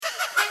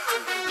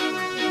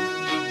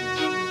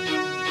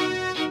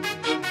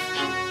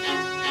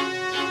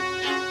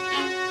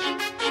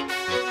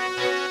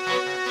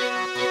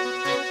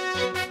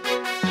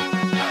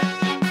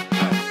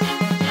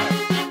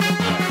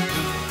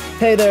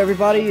Hey there,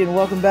 everybody, and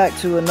welcome back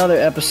to another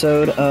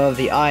episode of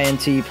the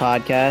INT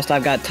Podcast.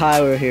 I've got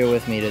Tyler here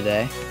with me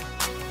today.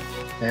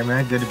 Hey,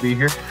 man, good to be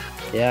here.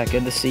 Yeah,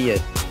 good to see you,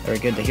 or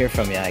good to hear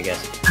from you, I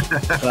guess.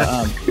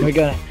 But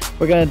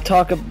we're gonna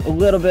talk a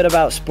little bit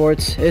about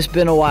sports. It's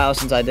been a while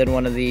since I did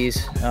one of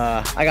these.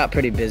 I got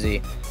pretty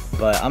busy,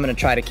 but I'm gonna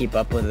try to keep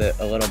up with it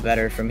a little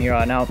better from here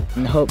on out,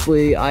 and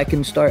hopefully I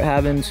can start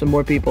having some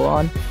more people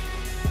on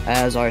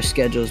as our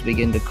schedules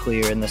begin to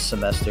clear and the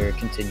semester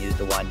continues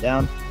to wind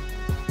down.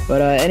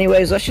 But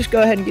anyways, let's just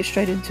go ahead and get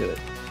straight into it.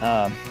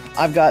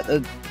 I've got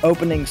the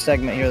opening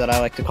segment here that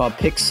I like to call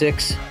Pick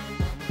Six.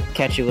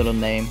 Catchy little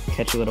name,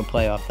 catchy little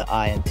play off the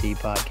INT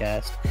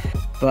podcast.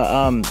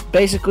 But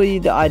basically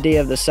the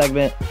idea of the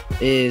segment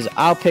is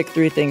I'll pick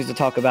three things to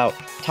talk about.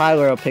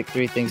 Tyler will pick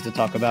three things to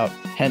talk about,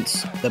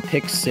 hence the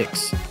Pick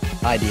Six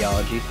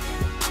ideology.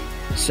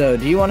 So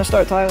do you want to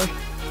start, Tyler?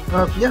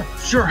 Yeah,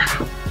 sure.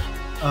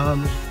 I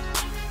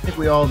think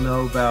we all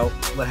know about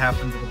what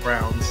happened to the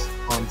Browns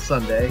on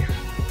Sunday.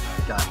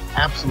 Got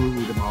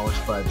absolutely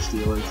demolished by the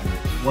Steelers, and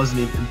it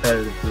wasn't even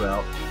competitive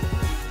throughout.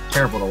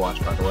 Terrible to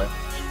watch, by the way.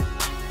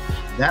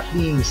 That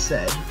being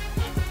said,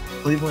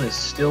 Cleveland is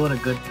still in a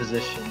good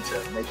position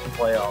to make the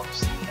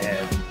playoffs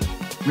and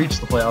reach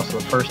the playoffs for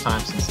the first time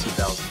since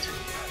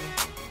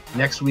 2002.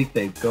 Next week,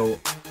 they go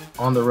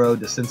on the road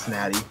to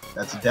Cincinnati.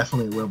 That's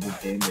definitely a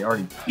winnable game. They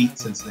already beat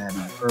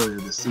Cincinnati earlier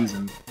this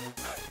season.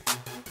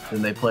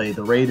 Then they play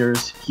the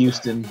Raiders,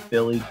 Houston,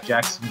 Philly,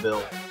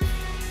 Jacksonville.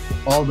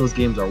 All of those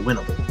games are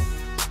winnable.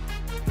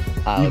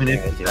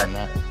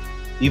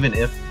 Even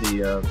if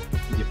you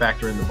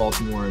factor in the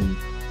Baltimore and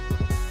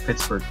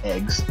Pittsburgh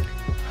eggs.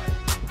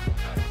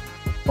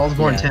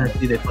 Baltimore and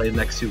Tennessee, they play the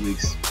next 2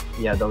 weeks.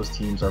 Yeah, those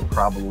teams are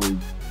probably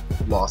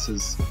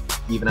losses.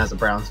 Even as a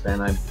Browns fan,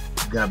 I'm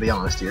gonna be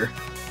honest here.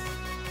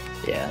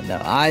 Yeah,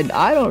 no, I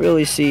don't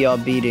really see y'all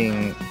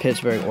beating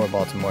Pittsburgh or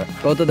Baltimore.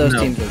 Both of those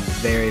teams are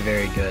very,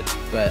 very good.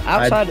 But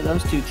outside of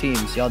those two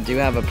teams, y'all do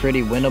have a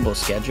pretty winnable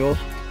schedule.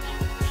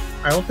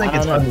 I don't think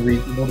it's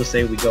unreasonable to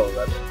say we go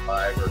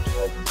 11-5 or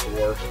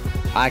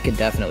 12-4. I could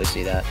definitely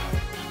see that.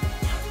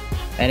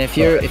 And if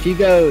you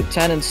go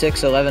 10-6,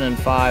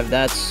 11-5,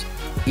 that's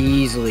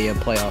easily a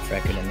playoff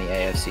record in the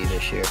AFC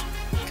this year.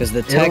 Because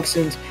the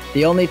Texans,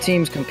 the only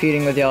teams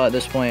competing with y'all at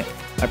this point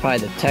are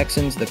probably the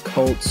Texans, the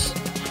Colts,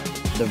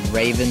 the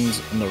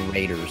Ravens, and the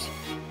Raiders.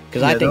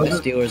 Because I think the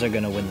Steelers are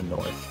going to win the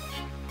North.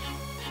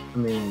 I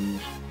mean,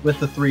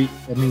 with the three,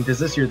 because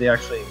this year they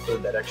actually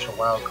include that extra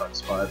wild card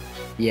spot.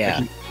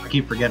 Yeah. I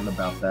keep forgetting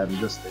about that. I'm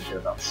just thinking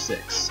about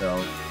 6.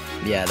 So.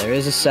 Yeah, there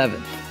is a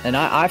 7th. And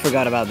I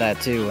forgot about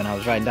that too when I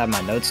was writing down my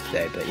notes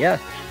today. But yeah,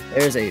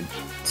 there's a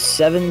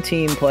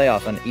 7-team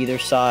playoff on either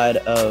side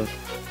of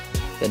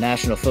the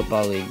National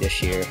Football League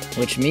this year,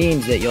 which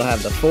means that you'll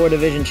have the 4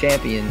 division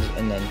champions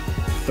and then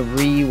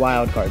 3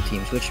 wildcard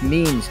teams, which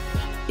means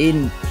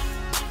in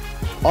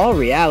all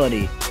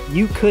reality,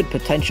 you could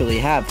potentially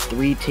have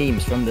 3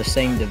 teams from the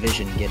same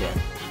division get in,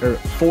 or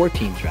 4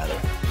 teams rather.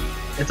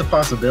 It's a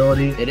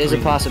possibility. It is a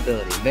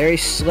possibility, very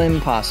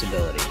slim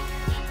possibility.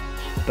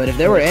 But if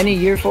there were any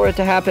year for it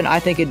to happen, I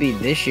think it'd be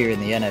this year in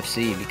the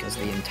NFC because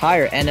the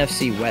entire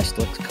NFC West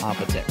looks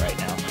competent right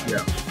now.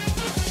 Yeah.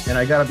 And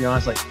I gotta be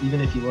honest,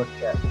 even if you look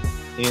at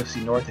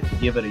AFC North, if you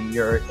give it a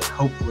year, and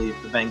hopefully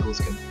if the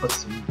Bengals can put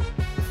some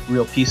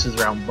real pieces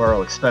around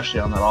Burrow, especially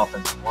on that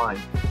offensive line,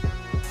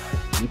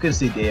 you could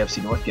see the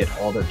AFC North get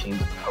all their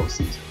teams in the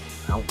postseason.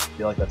 I don't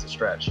feel like that's a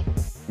stretch.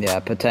 Yeah,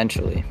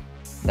 potentially.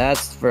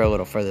 That's for a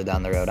little further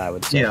down the road, I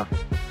would say. Yeah.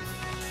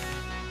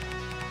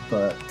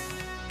 But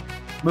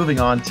moving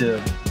on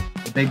to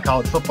the big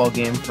college football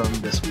game from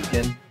this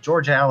weekend,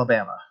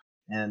 Georgia-Alabama.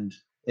 And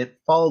it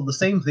followed the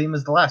same theme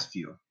as the last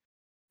few.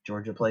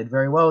 Georgia played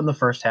very well in the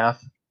first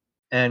half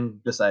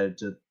and decided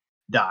to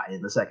die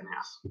in the second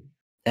half.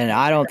 And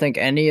I don't think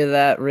any of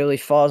that really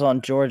falls on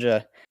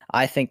Georgia.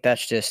 I think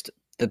that's just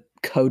the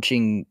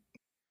coaching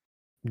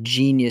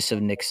genius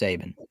of Nick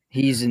Saban.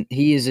 He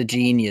is a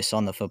genius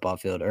on the football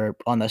field, or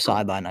on the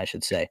sideline, I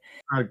should say.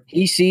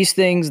 He sees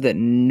things that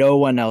no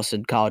one else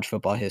in college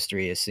football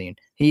history has seen.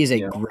 He is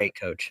a great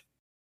coach.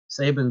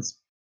 Saban,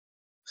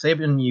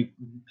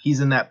 he's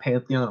in that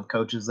pantheon of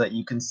coaches that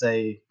you can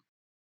say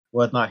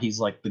whether or not he's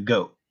like the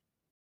GOAT.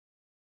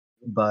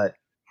 But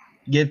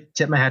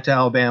tip my hat to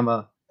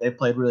Alabama. They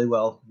played really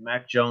well.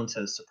 Mac Jones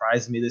has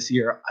surprised me this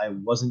year. I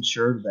wasn't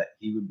sure that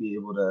he would be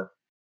able to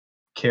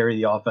carry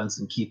the offense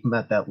and keep them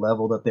at that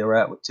level that they were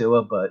at with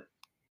Tua, but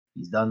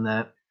he's done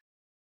that.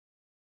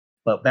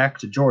 But back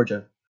to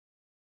Georgia.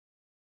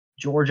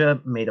 Georgia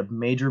made a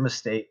major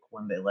mistake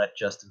when they let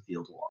Justin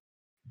Fields walk.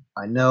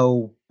 I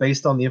know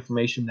based on the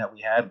information that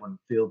we had when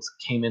Fields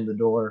came in the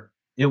door,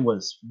 it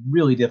was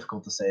really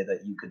difficult to say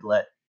that you could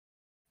let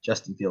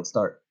Justin Fields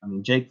start. I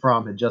mean, Jake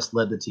Fromm had just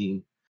led the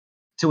team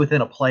to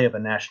within a play of a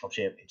national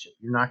championship.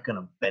 You're not going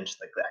to bench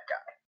that guy.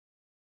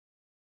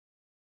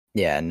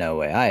 Yeah, no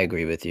way. I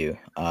agree with you.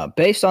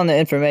 Based on the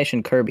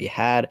information Kirby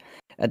had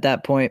at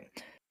that point,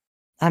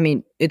 I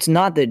mean, it's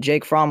not that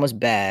Jake Fromm was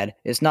bad.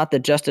 It's not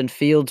that Justin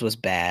Fields was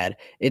bad.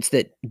 It's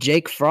that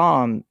Jake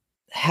Fromm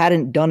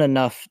hadn't done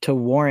enough to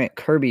warrant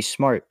Kirby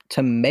Smart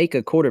to make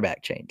a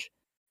quarterback change.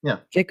 Yeah.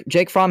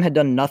 Jake Fromm had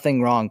done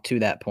nothing wrong to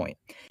that point.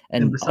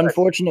 And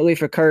unfortunately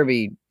for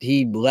Kirby,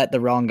 he let the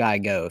wrong guy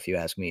go, if you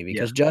ask me,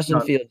 because Justin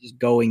Fields is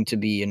going to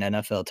be an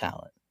NFL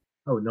talent.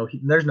 Oh, no,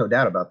 there's no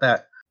doubt about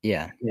that.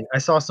 Yeah. I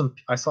saw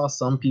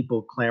some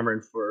people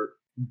clamoring for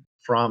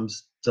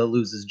Fromm's to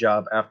lose his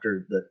job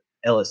after the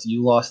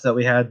LSU loss that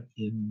we had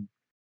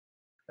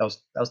that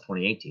was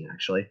 2018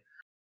 actually.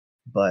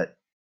 But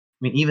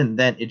I mean, even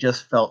then, it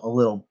just felt a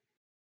little.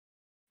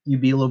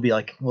 You'd be a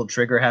little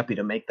trigger happy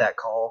to make that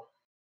call.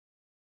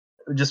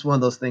 Just one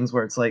of those things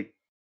where it's like,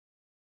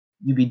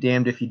 you'd be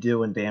damned if you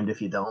do and damned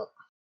if you don't.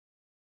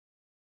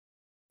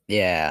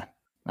 Yeah,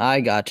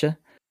 I gotcha.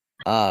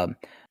 I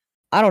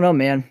don't know,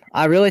 man.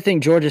 I really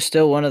think Georgia's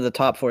still one of the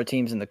top 4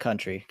 teams in the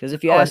country. Because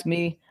if you ask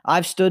me,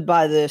 I've stood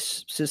by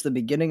this since the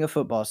beginning of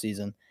football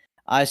season.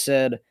 I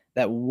said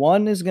that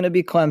 1 is going to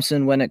be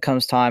Clemson when it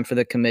comes time for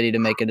the committee to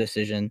make a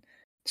decision,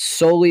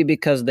 solely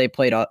because they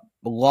played a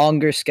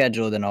longer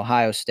schedule than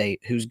Ohio State,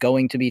 who's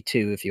going to be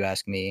 2, if you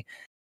ask me.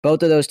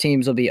 Both of those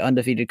teams will be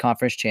undefeated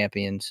conference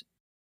champions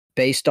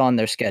based on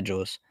their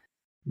schedules,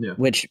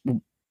 which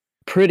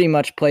pretty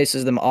much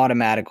places them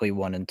automatically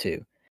 1 and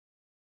 2.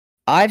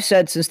 I've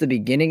said since the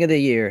beginning of the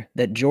year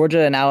that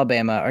Georgia and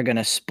Alabama are going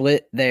to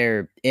split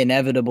their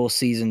inevitable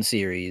season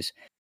series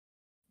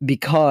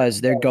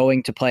because they're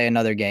going to play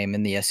another game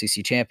in the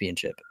SEC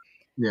championship.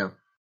 Yeah.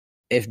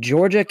 If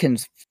Georgia can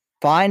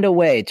find a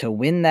way to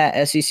win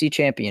that SEC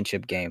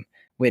championship game,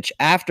 which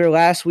after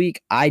last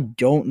week, I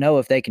don't know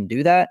if they can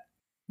do that,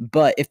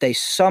 but if they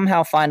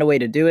somehow find a way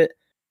to do it,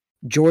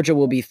 Georgia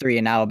will be 3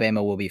 and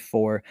Alabama will be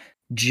 4,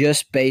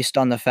 just based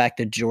on the fact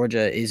that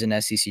Georgia is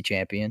an SEC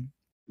champion.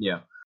 Yeah.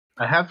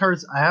 I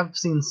have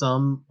seen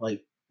some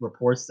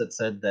reports that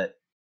said that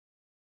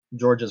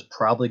Georgia's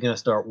probably going to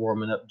start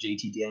warming up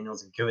JT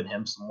Daniels and giving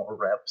him some more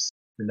reps.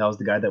 And that was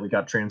the guy that we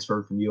got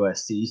transferred from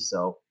USC.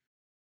 So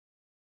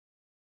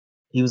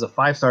he was a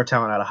 5-star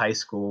talent out of high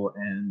school.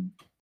 And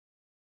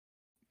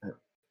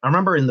I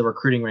remember in the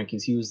recruiting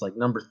rankings, he was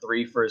number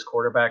 3 for his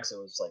quarterbacks. It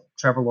was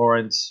Trevor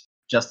Lawrence,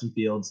 Justin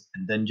Fields,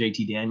 and then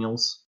JT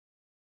Daniels.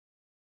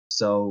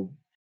 So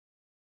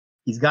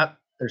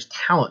there's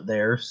talent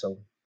there. So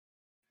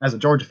as a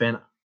Georgia fan,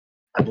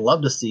 I'd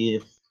love to see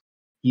if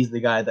he's the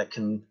guy that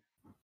can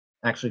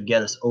actually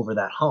get us over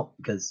that hump,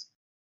 because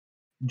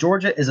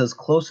Georgia is as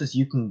close as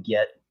you can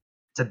get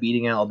to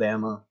beating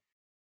Alabama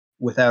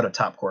without a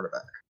top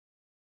quarterback.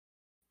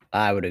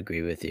 I would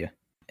agree with you.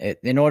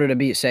 In order to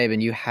beat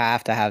Saban, you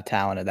have to have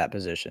talent at that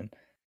position.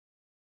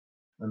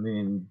 I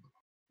mean,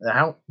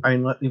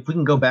 if we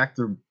can go back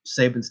through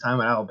Saban's time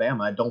at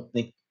Alabama, I don't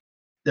think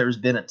there's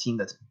been a team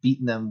that's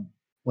beaten them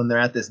when they're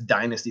at this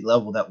dynasty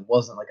level that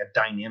wasn't a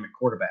dynamic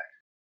quarterback.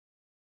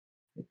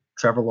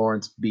 Trevor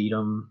Lawrence beat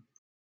him.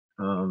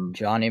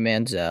 Johnny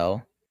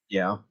Manziel.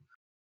 Yeah.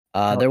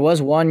 There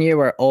was one year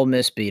where Ole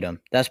Miss beat him.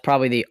 That's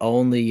probably the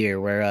only year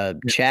where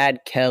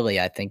Chad Kelly,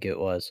 I think it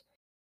was.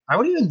 I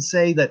would even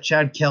say that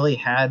Chad Kelly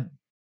had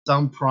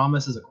some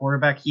promise as a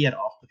quarterback. He had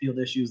off-the-field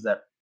issues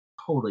that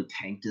totally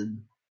tanked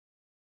him.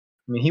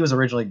 I mean, he was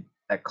originally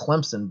at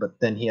Clemson, but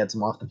then he had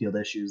some off-the-field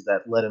issues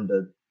that led him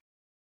to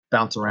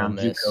bounce around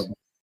JUCO.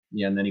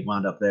 Yeah, and then he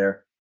wound up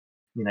there.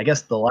 I mean, I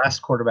guess the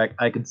last quarterback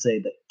I could say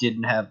that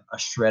didn't have a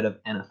shred of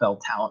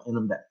NFL talent in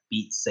him that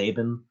beat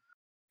Saban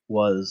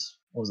was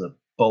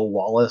Bo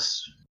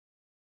Wallace,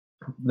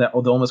 the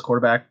Ole Miss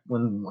quarterback,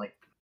 when right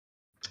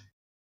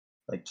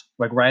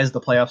as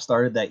the playoffs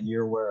started that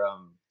year where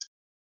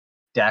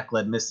Dak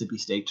led Mississippi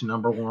State to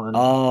number 1.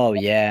 Oh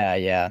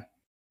yeah.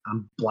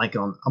 I'm blanking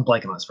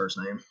on his first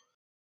name.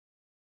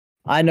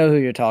 I know who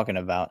you're talking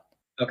about.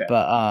 Okay.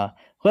 But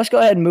let's go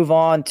ahead and move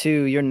on to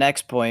your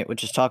next point,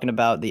 which is talking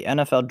about the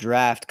NFL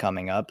draft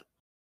coming up.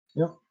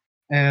 Yep.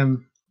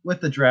 And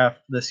with the draft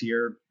this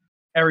year,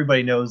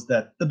 everybody knows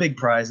that the big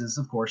prize is,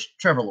 of course,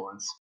 Trevor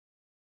Lawrence.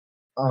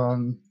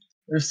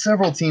 There's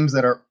several teams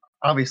that are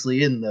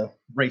obviously in the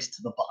race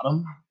to the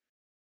bottom.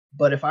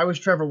 But if I was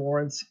Trevor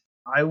Lawrence,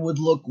 I would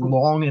look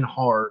long and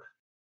hard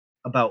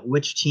about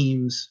which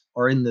teams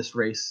are in this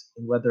race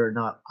and whether or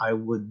not I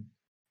would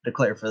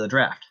declare for the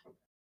draft.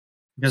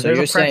 Because so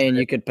you're saying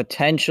you could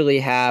potentially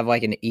have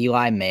an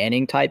Eli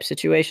Manning type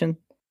situation?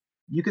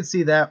 You could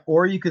see that,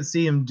 or you could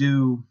see him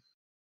do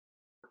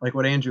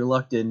what Andrew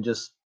Luck did and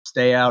just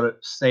stay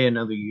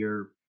another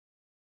year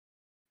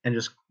and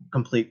just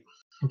complete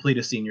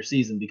a senior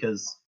season,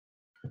 because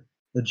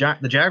the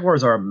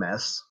Jaguars are a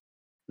mess.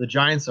 The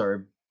Giants are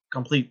a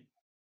complete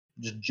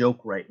just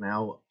joke right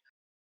now.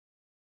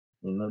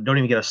 Don't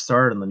even get us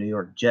started on the New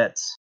York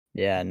Jets.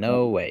 Yeah,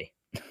 no way.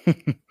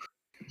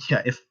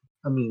 Yeah,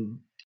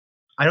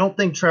 I don't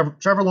think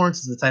Trevor Lawrence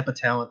is the type of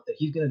talent that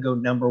he's going to go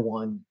number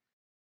 1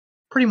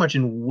 pretty much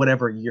in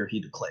whatever year he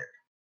declared.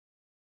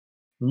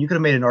 And you could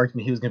have made an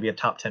argument he was going to be a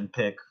top 10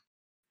 pick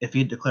if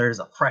he declared as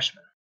a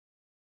freshman.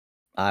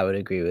 I would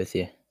agree with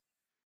you.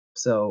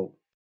 So,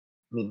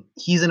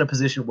 he's in a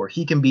position where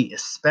he can be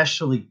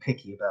especially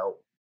picky about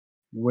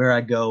where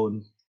I go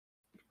and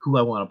who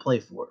I want to play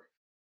for.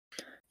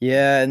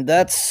 Yeah, and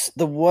that's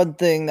the one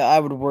thing that I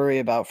would worry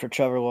about for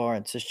Trevor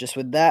Lawrence is just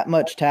with that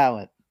much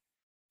talent,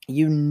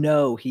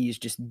 he's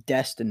just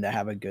destined to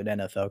have a good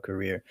NFL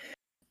career.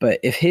 But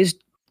if his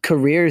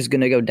career is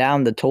going to go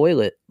down the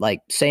toilet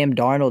like Sam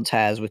Darnold's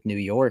has with New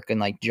York and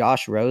like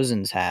Josh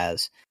Rosen's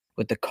has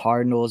with the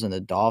Cardinals and the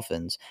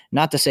Dolphins,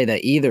 not to say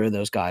that either of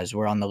those guys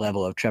were on the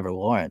level of Trevor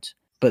Lawrence,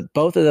 but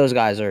both of those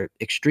guys are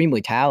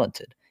extremely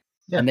talented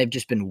Yeah. and they've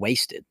just been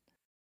wasted.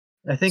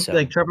 I think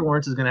So, Trevor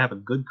Lawrence is going to have a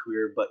good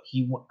career, but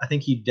I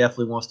think he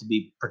definitely wants to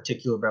be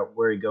particular about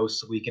where he goes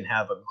so he can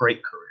have a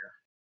great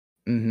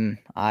career.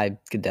 I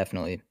could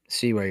definitely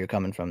see where you're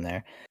coming from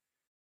there.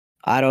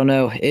 I don't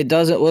know. It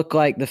doesn't look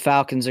like the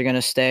Falcons are going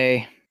to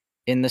stay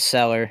in the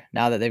cellar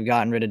now that they've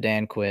gotten rid of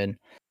Dan Quinn.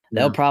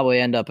 They'll Yeah. probably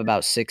end up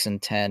about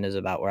 6-10 is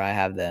about where I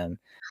have them.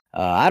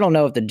 I don't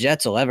know if the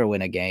Jets will ever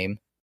win a game.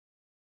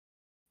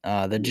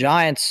 The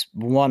Giants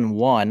won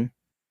one.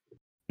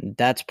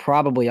 That's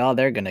probably all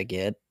they're going to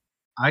get.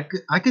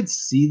 I could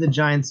see the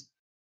Giants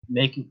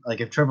making,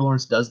 like, if Trevor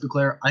Lawrence does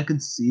declare, I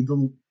could see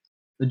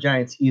the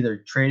Giants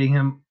either trading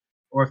him,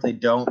 or if they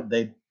don't,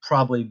 they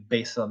probably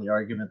base it on the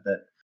argument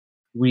that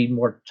we need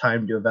more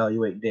time to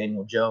evaluate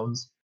Daniel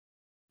Jones.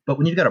 But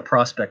when you've got a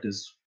prospect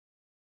as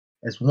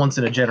once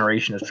in a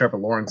generation as Trevor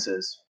Lawrence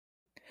is,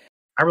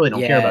 I really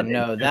don't care about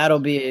Daniel Jones. That'll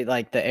be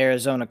like the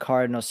Arizona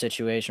Cardinals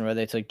situation where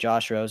they took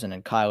Josh Rosen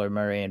and Kyler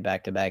Murray in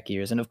back-to-back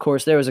years. And, of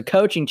course, there was a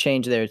coaching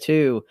change there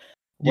too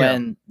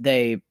when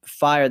they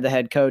fired the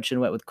head coach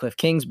and went with Cliff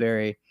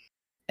Kingsbury,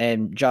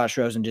 and Josh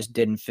Rosen just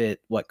didn't fit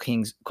what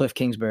Cliff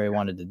Kingsbury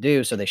wanted to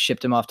do, so they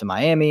shipped him off to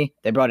Miami.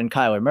 They brought in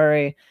Kyler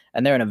Murray,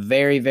 and they're in a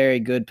very, very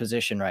good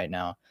position right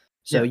now.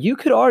 So you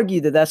could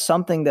argue that that's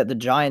something that the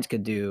Giants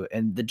could do,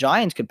 and the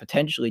Giants could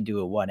potentially do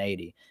a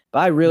 180. But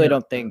I really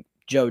don't think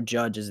Joe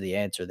Judge is the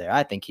answer there.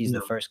 I think he's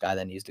the first guy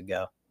that needs to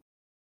go.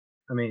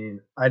 I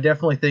mean, I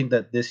definitely think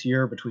that this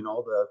year, between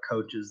all the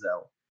coaches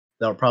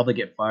that'll probably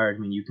get fired, I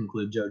mean, you can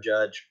include Joe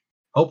Judge,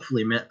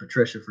 hopefully Matt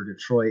Patricia for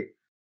Detroit,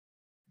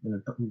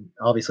 and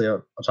obviously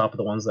on top of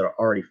the ones that are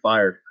already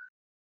fired.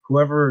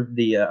 Whoever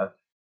I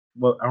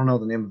don't know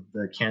the name of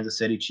the Kansas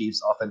City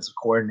Chiefs offensive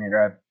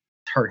coordinator. I've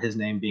heard his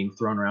name being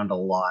thrown around a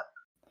lot.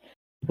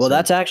 Well,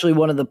 that's actually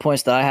one of the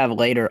points that I have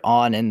later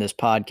on in this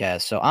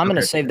podcast. So I'm going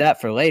to save that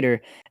for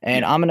later,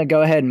 and I'm going to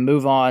go ahead and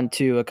move on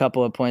to a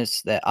couple of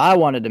points that I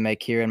wanted to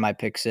make here in my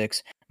pick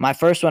six. My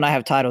first one I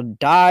have titled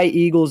Die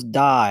Eagles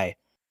Die.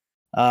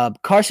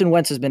 Carson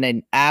Wentz has been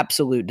an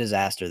absolute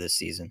disaster this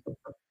season,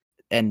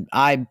 and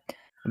I'm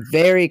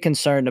very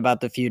concerned about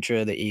the future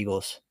of the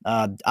Eagles.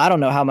 I don't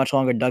know how much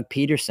longer Doug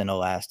Peterson will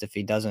last if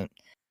he doesn't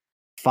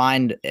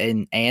find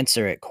an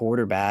answer at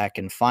quarterback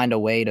and find a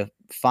way to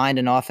find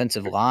an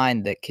offensive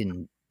line that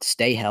can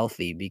stay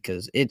healthy,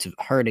 because it's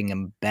hurting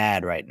him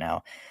bad right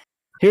now.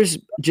 Here's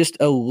just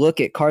a look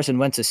at Carson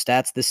Wentz's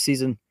stats this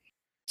season.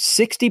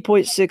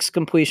 60.6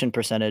 completion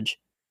percentage,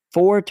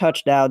 4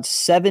 touchdowns,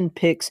 7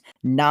 picks,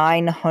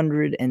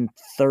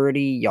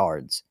 930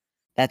 yards.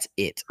 That's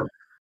it.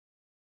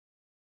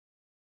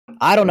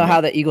 I don't know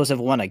how the Eagles have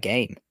won a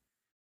game.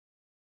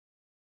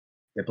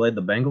 They played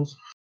the Bengals.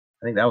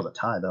 I think that was a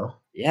tie, though.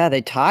 Yeah,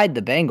 they tied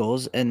the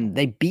Bengals, and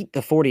they beat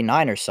the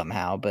 49ers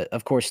somehow. But,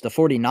 of course, the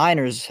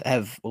 49ers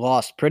have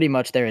lost pretty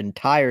much their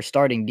entire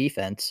starting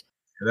defense.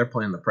 They're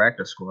playing the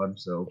practice squad,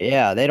 so.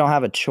 Yeah, they don't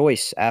have a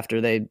choice after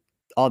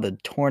all the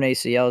torn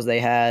ACLs they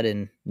had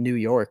in New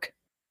York.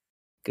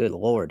 Good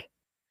Lord.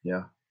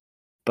 Yeah.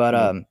 But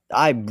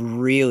I'm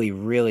really,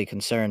 really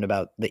concerned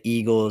about the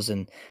Eagles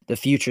and the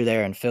future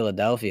there in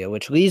Philadelphia,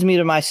 which leads me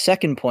to my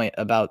second point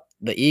about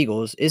the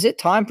Eagles. Is it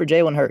time for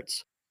Jalen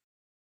Hurts?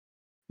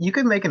 You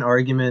could make an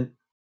argument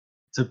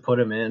to put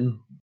him in.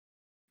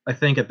 I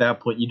think at that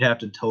point you'd have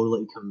to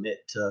totally commit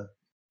to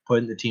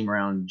putting the team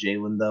around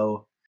Jalen,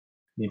 though.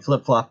 I mean,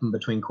 flip-flopping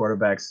between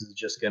quarterbacks is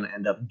just going to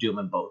end up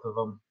dooming both of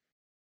them.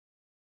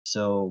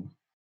 So,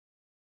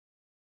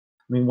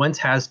 I mean, Wentz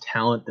has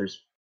talent.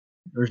 There's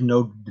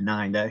no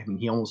denying that. I mean,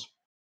 he almost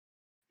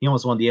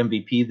won the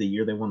MVP the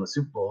year they won the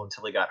Super Bowl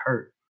until he got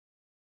hurt.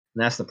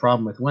 And that's the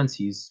problem with Wentz.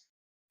 He's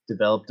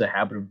developed a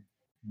habit of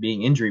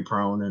being injury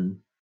prone, and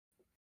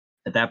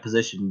at that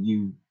position,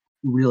 you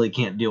really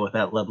can't deal with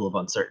that level of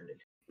uncertainty.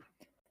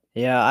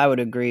 Yeah, I would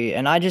agree.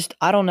 And I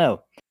don't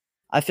know.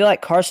 I feel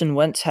like Carson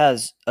Wentz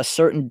has a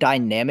certain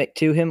dynamic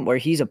to him where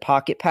he's a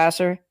pocket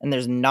passer, and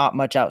there's not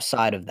much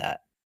outside of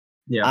that.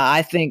 Yeah,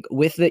 I think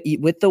with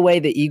the way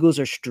the Eagles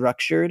are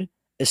structured,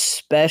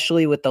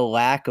 especially with the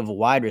lack of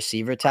wide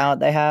receiver talent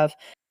they have,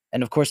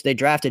 and of course they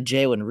drafted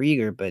Jalen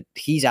Reagor, but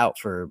he's out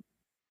for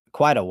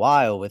quite a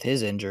while with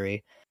his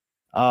injury.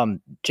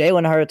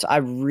 Jalen Hurts, I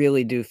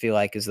really do feel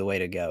like is the way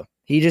to go.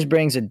 He just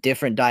brings a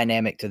different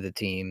dynamic to the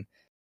team.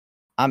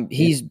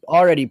 He's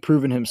already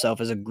proven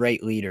himself as a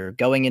great leader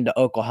going into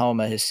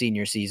Oklahoma his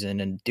senior season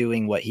and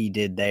doing what he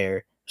did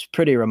there. It's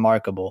pretty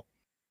remarkable.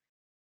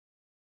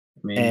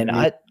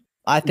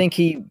 I think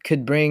he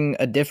could bring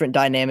a different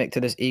dynamic to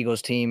this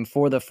Eagles team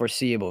for the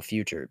foreseeable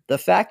future. The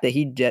fact that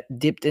he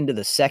dipped into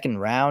the second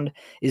round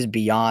is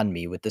beyond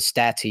me with the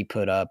stats he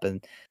put up,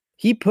 and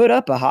he put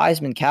up a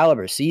Heisman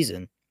caliber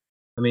season.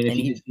 I mean,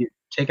 if you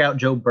take out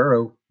Joe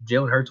Burrow,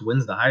 Jalen Hurts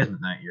wins the Heisman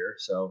that year.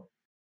 So,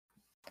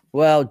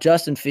 well,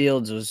 Justin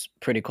Fields was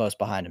pretty close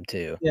behind him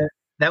too. Yeah,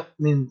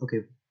 okay,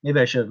 maybe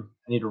I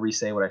need to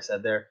re-say what I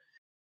said there.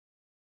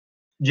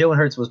 Jalen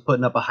Hurts was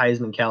putting up a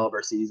Heisman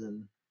caliber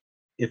season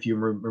if you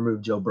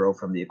remove Joe Burrow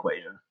from the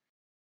equation.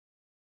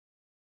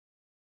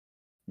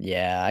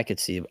 Yeah,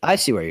 I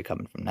see where you're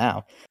coming from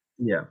now.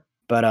 Yeah.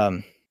 But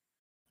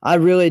I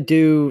really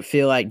do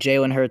feel like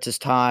Jalen Hurts'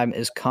 time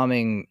is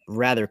coming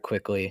rather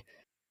quickly.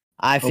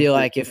 I feel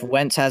like if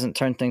Wentz hasn't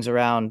turned things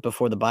around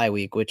before the bye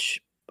week,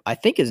 which I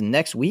think is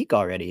next week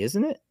already,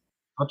 isn't it?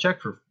 I'll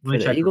check for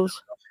the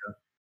Eagles.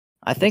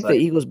 I think the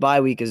Eagles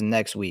bye week is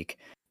next week.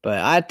 But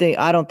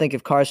I don't think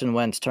if Carson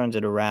Wentz turns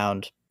it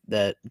around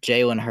that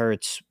Jalen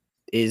Hurts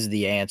is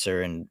the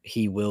answer and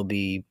he will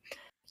be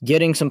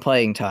getting some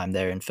playing time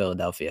there in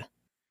Philadelphia.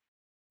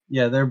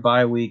 Yeah, their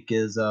bye week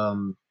is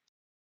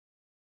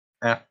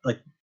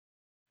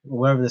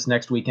whatever this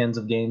next weekend's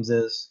of games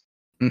is.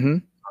 Mm-hmm.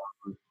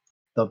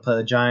 They'll play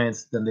the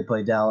Giants, then they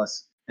play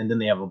Dallas, and then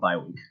they have a bye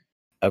week.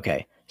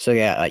 Okay, so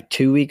yeah, like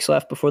 2 weeks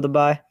left before the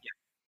bye. Yeah,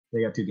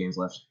 they got 2 games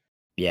left.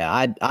 Yeah,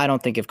 I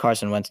don't think if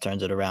Carson Wentz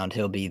turns it around,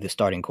 he'll be the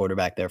starting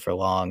quarterback there for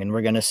long, and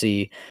we're gonna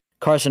see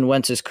Carson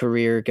Wentz's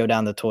career go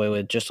down the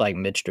toilet just like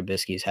Mitch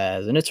Trubisky's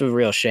has, and it's a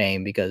real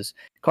shame because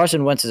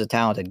Carson Wentz is a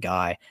talented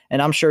guy,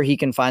 and I'm sure he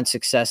can find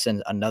success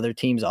in another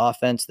team's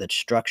offense that's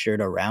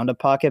structured around a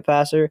pocket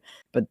passer,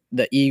 but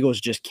the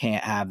Eagles just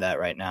can't have that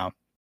right now.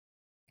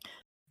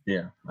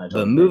 Yeah.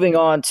 But moving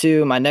on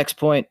to my next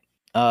point,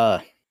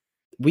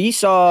 we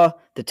saw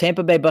the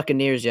Tampa Bay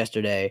Buccaneers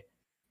yesterday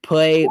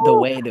play the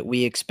way that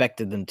we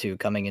expected them to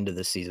coming into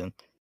the season.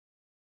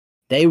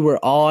 They were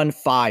on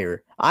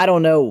fire. I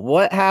don't know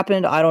what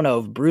happened. I don't know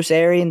if Bruce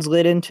Arians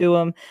lit into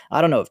them.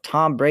 I don't know if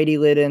Tom Brady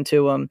lit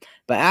into them.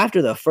 But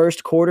after the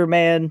first quarter,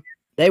 man,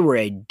 they were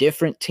a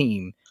different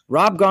team.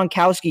 Rob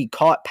Gronkowski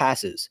caught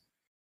passes.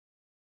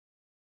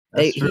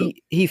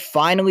 He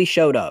finally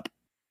showed up.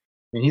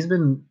 I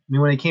mean,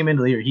 when he came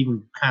into the year, he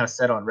can kind of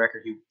set on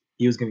record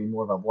he was going to be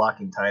more of a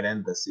blocking tight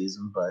end this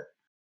season, but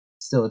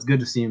still, it's good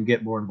to see him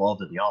get more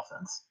involved in the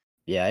offense.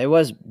 Yeah, it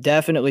was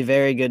definitely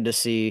very good to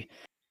see.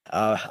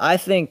 I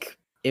think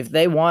if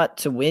they want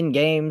to win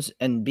games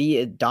and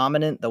be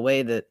dominant the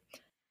way that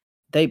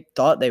they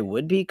thought they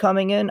would be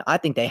coming in, I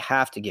think they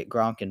have to get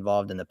Gronk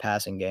involved in the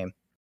passing game.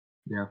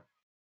 Yeah.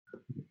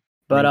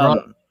 But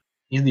Gronk,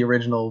 he's the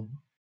original,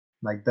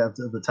 like, that's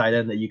the tight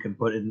end that you can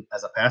put in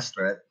as a pass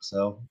threat,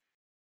 so.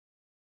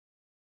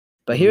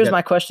 But here's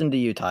my question to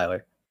you,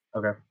 Tyler.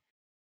 Okay.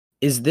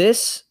 Is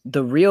this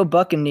the real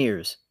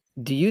Buccaneers?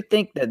 Do you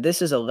think that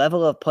this is a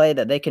level of play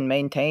that they can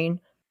maintain?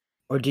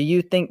 Or do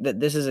you think that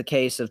this is a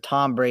case of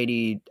Tom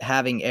Brady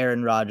having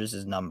Aaron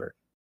Rodgers' number?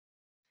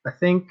 I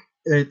think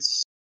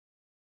it's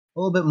a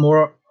little bit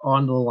more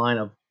on the line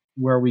of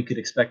where we could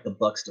expect the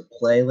Bucs to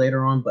play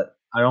later on, but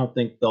I don't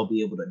think they'll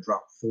be able to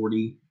drop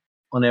 40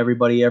 on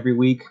everybody every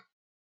week.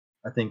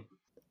 I think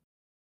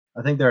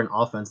they're an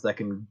offense that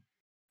can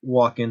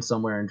walk in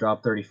somewhere and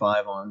drop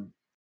 35 on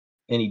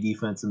any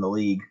defense in the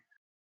league.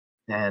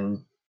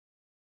 And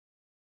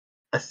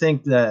I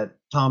think that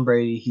Tom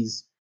Brady,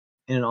 he's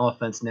in an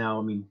offense now.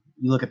 I mean,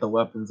 you look at the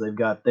weapons they've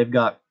got. They've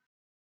got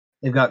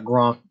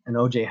Gronk and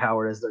OJ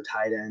Howard as their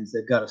tight ends.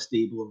 They've got a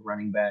stable of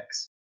running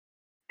backs,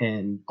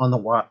 and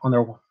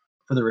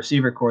for the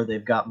receiver core,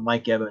 they've got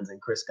Mike Evans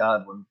and Chris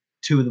Godwin,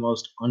 2 of the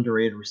most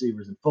underrated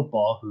receivers in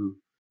football, who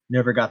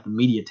never got the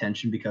media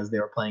attention because they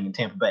were playing in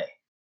Tampa Bay.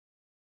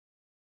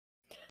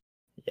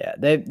 Yeah,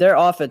 their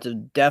offense is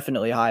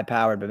definitely high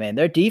powered, but man,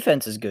 their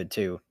defense is good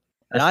too.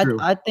 And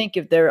I think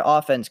if their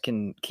offense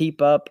can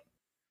keep up,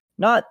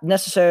 not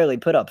necessarily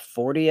put up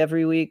 40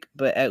 every week,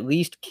 but at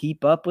least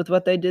keep up with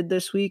what they did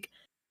this week,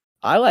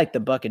 I like the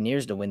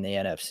Buccaneers to win the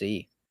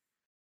NFC.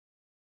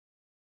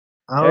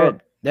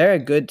 They're a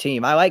good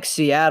team. I like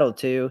Seattle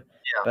too,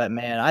 but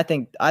man, I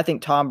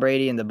think Tom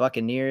Brady and the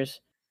Buccaneers,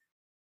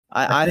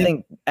 I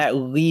think at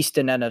least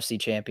an NFC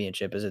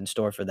championship is in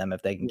store for them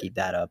if they can keep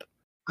that up.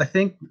 I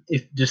think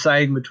if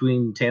deciding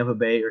between Tampa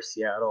Bay or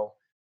Seattle,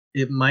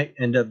 it might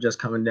end up just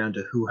coming down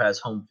to who has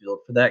home field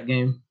for that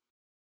game.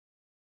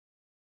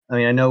 I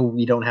mean, I know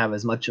we don't have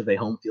as much of a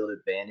home field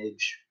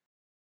advantage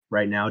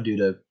right now due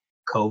to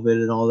COVID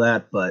and all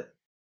that, but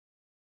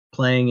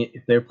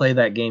if they play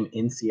that game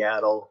in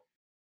Seattle,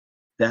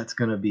 that's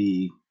going to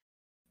be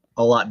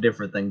a lot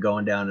different than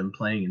going down and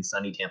playing in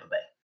sunny Tampa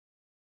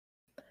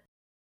Bay.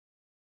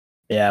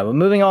 Yeah, well,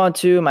 moving on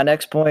to my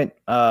next point,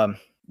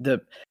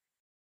 the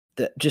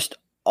just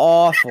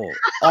awful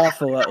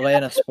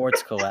Atlanta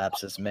sports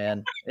collapses,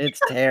 man. It's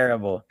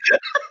terrible.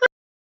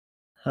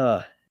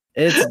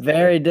 It's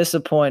very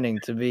disappointing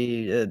to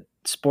be a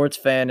sports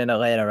fan in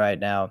Atlanta right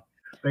now.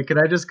 Wait, can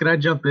I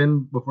jump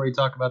in before you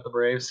talk about the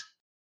Braves?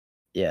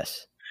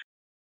 Yes.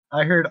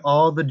 I heard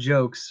all the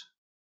jokes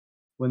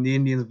when the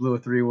Indians blew a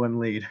 3-1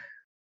 lead.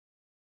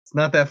 It's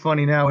not that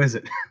funny now, is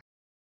it?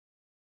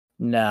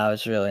 No,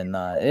 it's really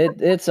not.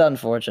 It's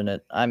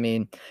unfortunate. I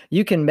mean,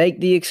 you can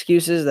make the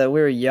excuses that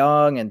we're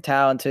young and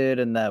talented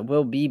and that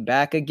we'll be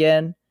back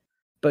again,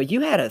 but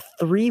you had a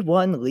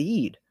 3-1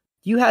 lead.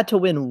 You had to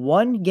win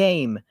one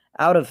game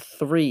out of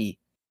 3,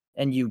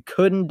 and you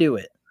couldn't do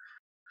it.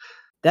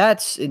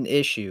 That's an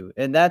issue,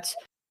 and that's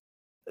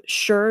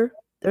sure,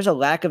 there's a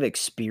lack of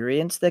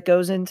experience that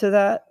goes into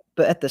that,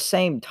 but at the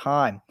same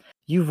time,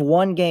 you've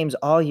won games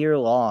all year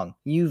long.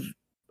 You've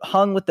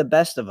hung with the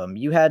best of them.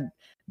 You had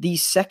the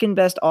second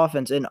best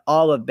offense in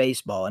all of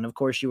baseball, and of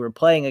course, you were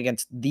playing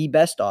against the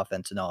best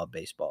offense in all of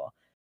baseball.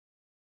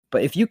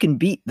 But if you can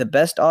beat the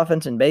best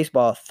offense in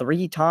baseball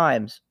 3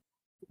 times,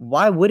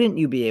 why wouldn't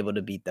you be able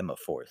to beat them a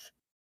 4th?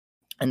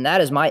 And that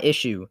is my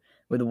issue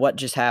with what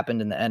just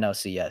happened in the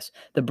NLCS.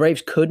 The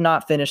Braves could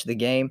not finish the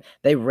game.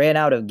 They ran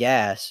out of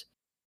gas,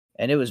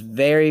 and it was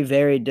very,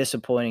 very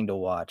disappointing to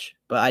watch.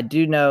 But I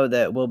do know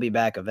that we'll be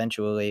back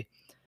eventually.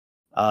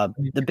 To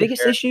The be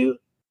biggest fair, issue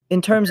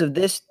in terms of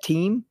this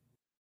team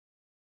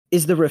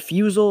is the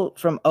refusal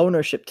from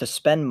ownership to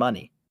spend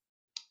money.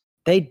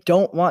 They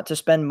don't want to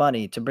spend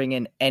money to bring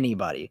in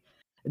anybody.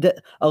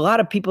 A lot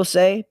of people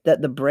say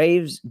that the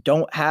Braves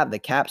don't have the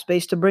cap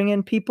space to bring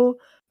in people,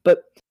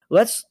 but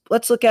let's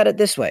look at it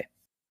this way.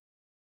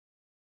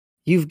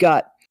 You've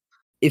got,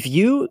 if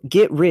you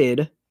get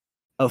rid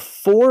of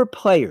 4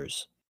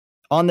 players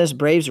on this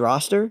Braves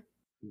roster,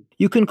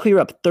 you can clear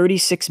up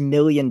 $36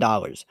 million.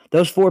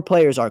 Those 4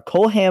 players are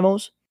Cole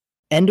Hamels,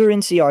 Ender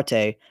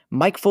Inciarte,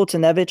 Mike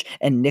Fultonevich,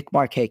 and Nick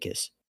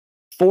Markakis.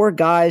 4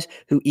 guys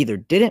who either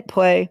didn't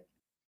play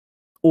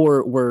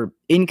or were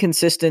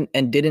inconsistent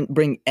and didn't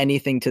bring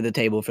anything to the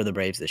table for the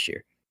Braves this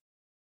year.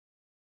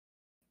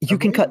 You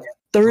can cut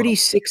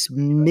 $36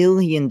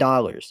 million.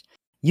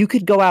 You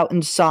could go out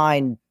and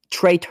sign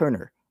Trey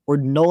Turner or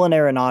Nolan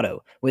Arenado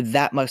with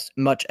that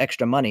much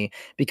extra money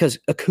because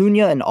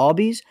Acuna and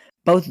Albies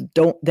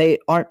they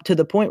aren't to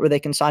the point where they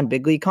can sign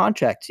big league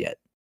contracts yet.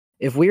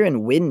 If we're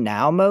in win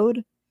now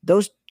mode,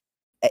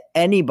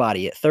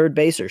 anybody at third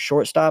base or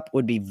shortstop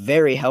would be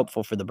very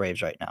helpful for the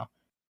Braves right now.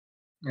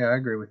 Yeah, I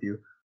agree with you.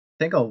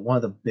 I think one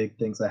of the big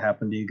things that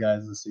happened to you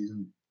guys this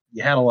season,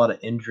 you had a lot of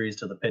injuries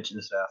to the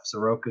pitching staff.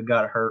 Soroka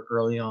got hurt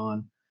early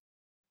on,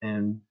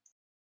 and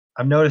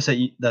I've noticed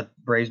that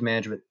Braves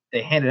management,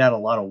 they handed out a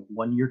lot of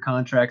one-year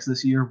contracts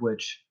this year,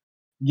 which,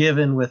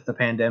 given with the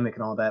pandemic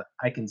and all that,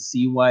 I can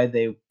see why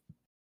they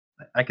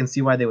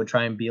would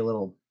try and be a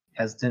little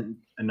hesitant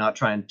and not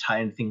try and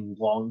tie anything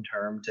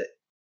long-term to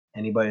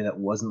anybody that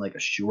wasn't like a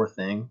sure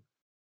thing.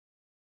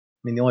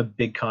 I mean, the only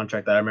big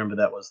contract that I remember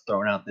that was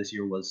thrown out this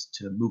year was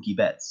to Mookie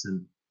Betts,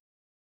 and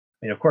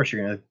I mean, of course,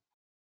 you're going to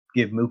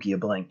give Mookie a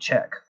blank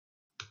check.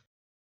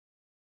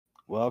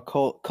 Well,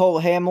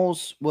 Cole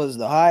Hamels was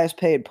the highest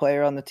paid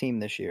player on the team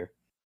this year,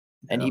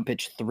 and he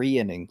pitched 3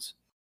 innings.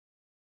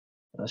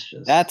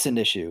 That's an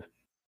issue.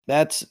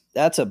 That's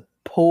a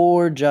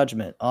poor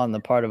judgment on the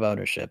part of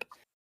ownership.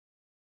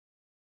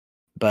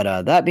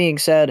 But that being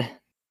said,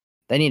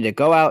 they need to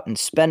go out and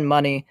spend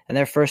money, and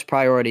their first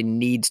priority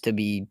needs to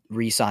be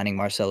re-signing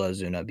Marcell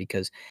Ozuna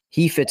because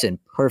he fits in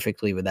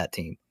perfectly with that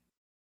team.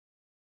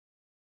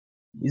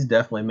 He's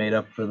definitely made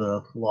up for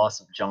the loss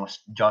of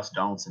Josh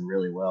Donaldson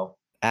really well.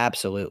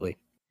 Absolutely.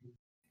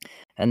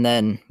 And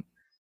then,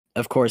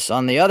 of course,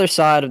 on the other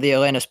side of the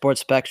Atlanta sports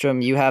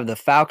spectrum, you have the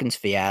Falcons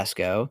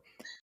fiasco.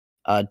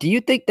 Do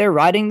you think they're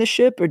riding the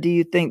ship, or do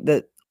you think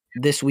that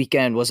this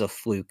weekend was a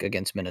fluke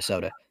against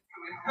Minnesota?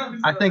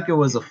 I think it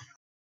was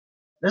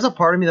there's a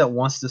part of me that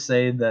wants to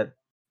say that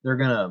they're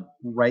going to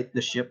right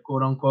the ship,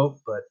 quote unquote,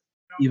 but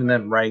even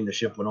then, riding the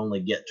ship would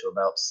only get to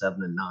about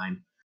 7-9.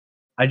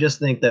 I just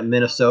think that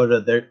Minnesota,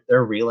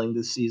 they're reeling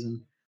this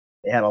season.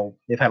 They've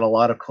had a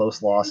lot of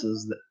close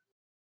losses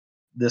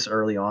this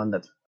early on.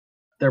 That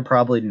they're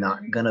probably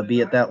not going to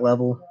be at that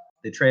level.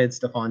 They traded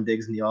Stephon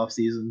Diggs in the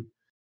offseason,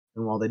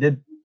 and while they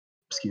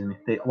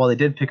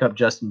did pick up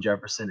Justin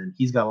Jefferson, and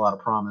he's got a lot of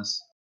promise,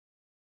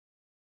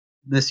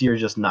 this year's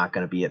just not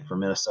going to be it for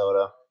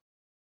Minnesota.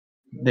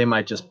 They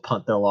might just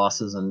punt their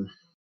losses and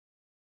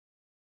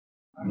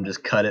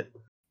just cut it.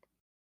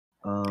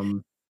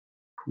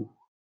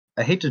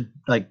 I hate to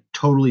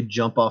totally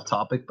jump off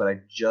topic, but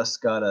I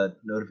just got a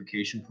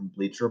notification from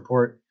Bleacher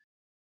Report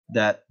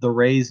that the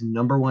Rays'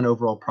 #1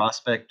 overall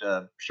prospect,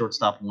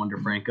 shortstop Wander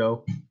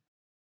Franco,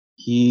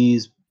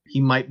 he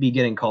might be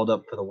getting called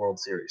up for the World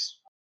Series.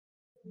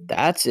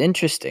 That's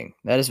interesting.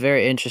 That is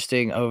very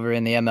interesting over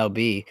in the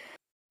MLB.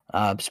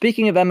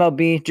 Speaking of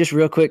MLB, just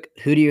real quick,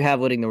 who do you have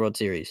winning the World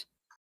Series?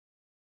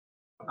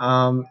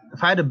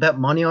 If I had to bet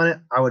money on it,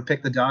 I would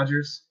pick the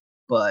Dodgers,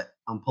 but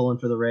I'm pulling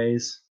for the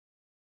Rays.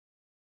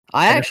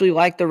 I actually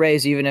like the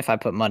Rays, even if I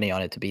put money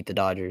on it to beat the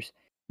Dodgers.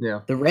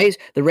 Yeah. The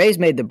Rays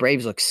made the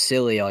Braves look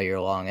silly all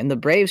year long, and the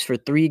Braves for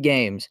 3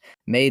 games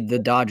made the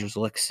Dodgers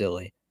look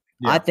silly.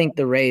 Yeah. I think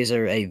the Rays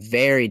are a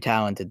very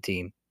talented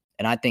team,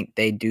 and I think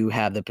they do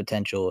have the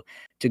potential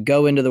to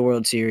go into the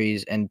World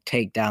Series and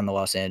take down the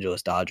Los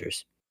Angeles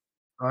Dodgers.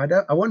 I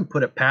wouldn't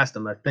put it past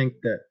them. I think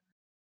that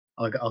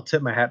I'll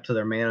tip my hat to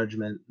their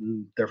management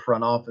and their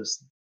front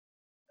office.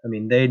 I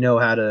mean, they know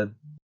how to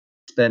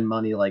spend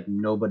money like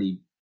nobody.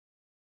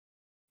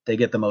 They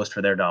get the most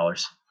for their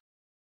dollars.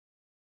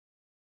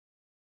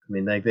 I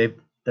mean, they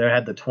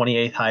had the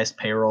 28th highest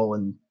payroll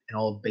in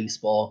all of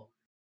baseball.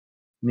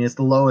 I mean, it's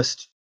the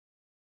lowest.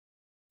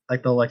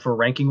 Like for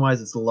ranking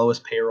wise, it's the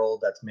lowest payroll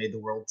that's made the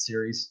World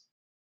Series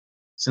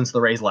since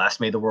the Rays last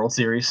made the World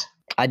Series.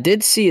 I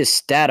did see a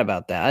stat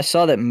about that. I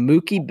saw that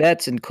Mookie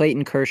Betts and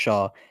Clayton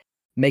Kershaw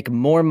make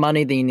more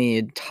money than the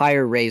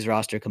entire Rays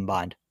roster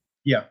combined.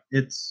 Yeah,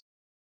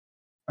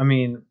 I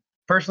mean,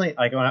 personally,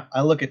 when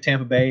I look at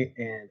Tampa Bay,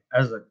 and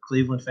as a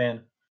Cleveland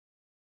fan,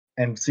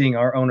 and seeing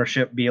our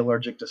ownership be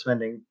allergic to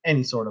spending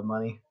any sort of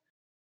money,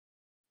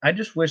 I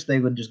just wish they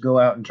would just go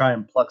out and try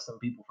and pluck some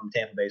people from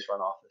Tampa Bay's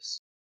front office.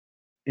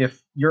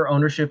 If your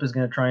ownership is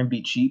going to try and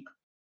be cheap,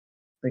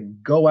 then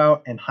go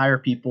out and hire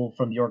people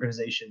from the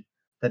organization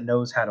that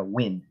knows how to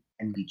win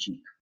and be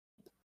cheap.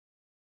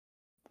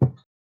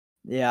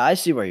 Yeah, I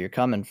see where you're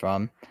coming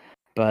from.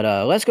 But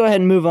let's go ahead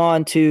and move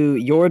on to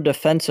your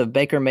defense of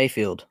Baker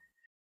Mayfield.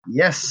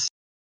 Yes.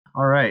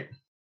 All right.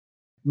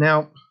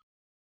 Now,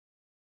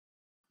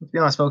 let's be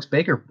honest, folks.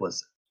 Baker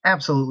was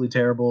absolutely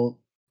terrible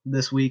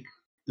this week.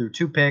 Threw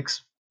 2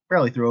 picks,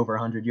 barely threw over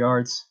 100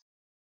 yards.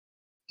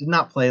 Did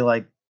not play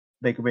like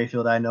Baker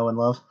Mayfield I know and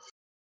love.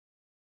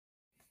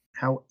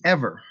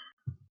 However,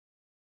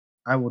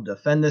 I will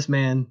defend this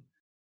man.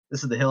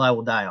 This is the hill I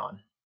will die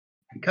on.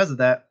 Because of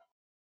that,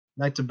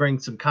 I'd like to bring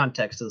some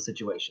context to the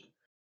situation.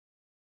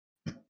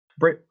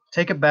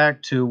 Take it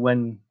back to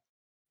when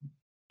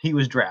he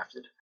was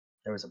drafted.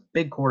 There was a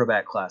big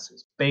quarterback class. It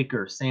was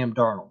Baker, Sam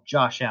Darnold,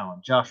 Josh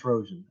Allen, Josh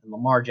Rosen, and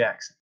Lamar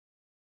Jackson.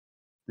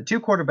 The 2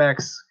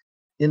 quarterbacks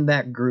in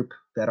that group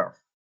that are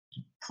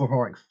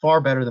performing far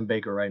better than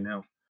Baker right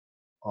now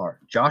are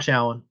Josh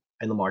Allen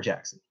and Lamar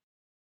Jackson.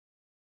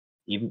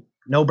 Even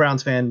no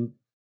Browns fan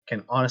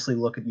can honestly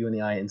look at you in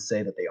the eye and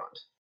say that they aren't.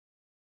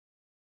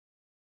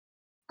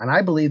 And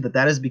I believe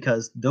that is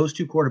because those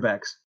 2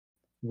 quarterbacks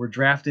were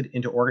drafted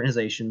into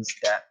organizations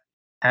that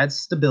had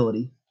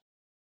stability,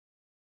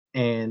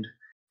 and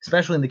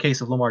especially in the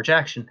case of Lamar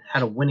Jackson,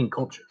 had a winning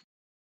culture.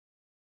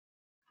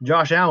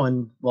 Josh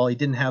Allen, while he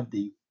didn't have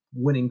the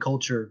winning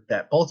culture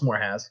that Baltimore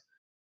has,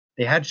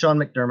 they had Sean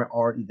McDermott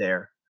already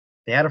there.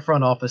 They had a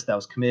front office that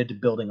was committed to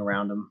building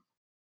around him.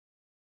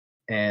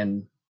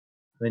 And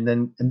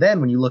then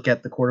when you look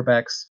at the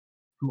quarterbacks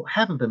who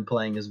haven't been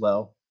playing as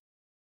well,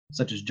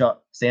 such as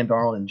Sam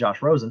Darnold and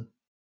Josh Rosen,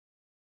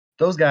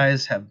 those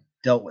guys have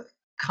dealt with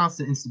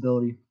constant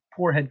instability,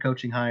 poor head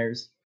coaching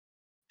hires.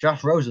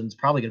 Josh Rosen's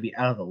probably going to be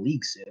out of the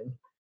league soon,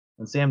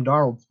 and Sam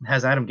Darnold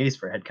has Adam Gase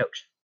for head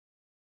coach.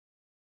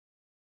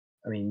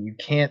 I mean,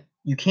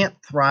 you can't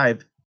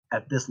thrive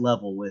at this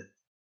level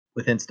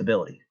with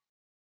instability.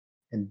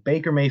 And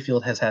Baker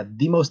Mayfield has had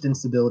the most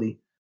instability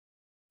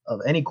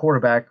of any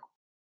quarterback,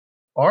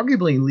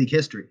 arguably in league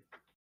history.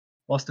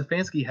 While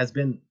Stefanski has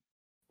been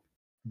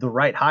the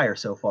right hire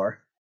so far,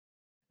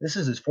 this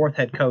is his 4th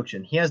head coach,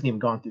 and he hasn't even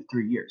gone through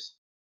 3 years.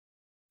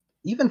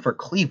 Even for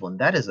Cleveland,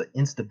 that is an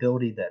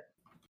instability that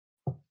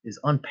is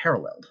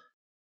unparalleled.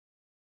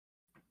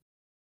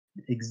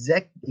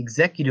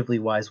 Executively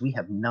wise, we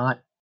haven't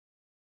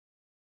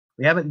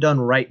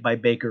done right by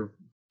Baker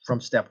from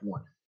step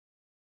 1.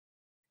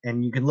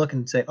 And you can look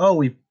and say,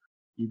 oh, you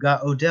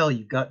got Odell,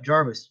 you got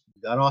Jarvis,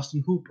 you got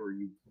Austin Hooper,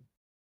 you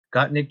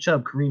got Nick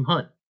Chubb, Kareem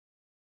Hunt.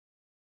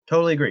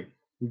 Totally agree.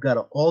 You've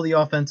got all the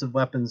offensive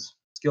weapons,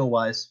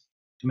 skill-wise,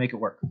 to make it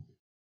work.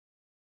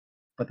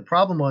 But the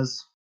problem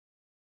was,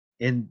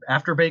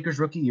 after Baker's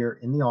rookie year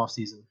in the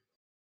offseason,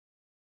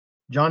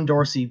 John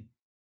Dorsey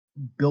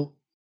built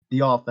the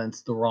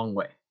offense the wrong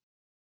way.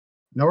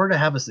 In order to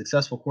have a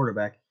successful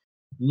quarterback,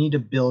 you need to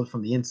build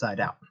from the inside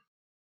out.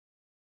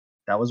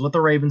 That was what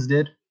the Ravens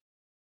did,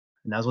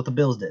 and that's what the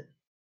Bills did.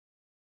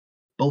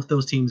 Both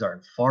those teams are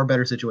in far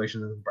better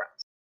situations than the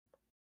Browns.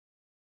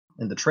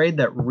 And the trade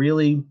that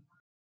really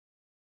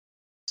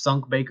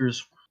sunk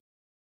Baker's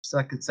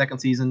second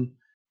season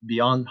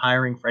beyond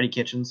hiring Freddie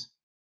Kitchens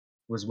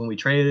was when we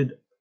traded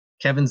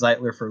Kevin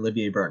Zeitler for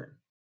Olivier Vernon.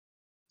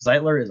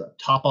 Zeitler is a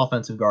top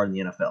offensive guard in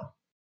the NFL,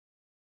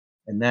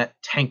 and that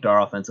tanked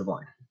our offensive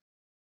line.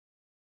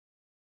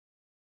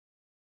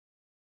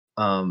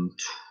 Let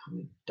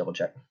me double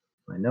check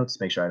my notes,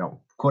 make sure I don't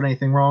quote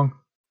anything wrong.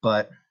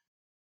 But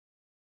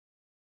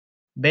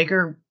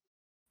Baker,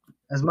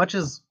 as much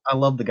as I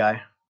love the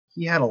guy,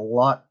 he had a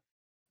lot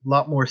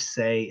more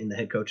say in the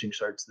head coaching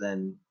search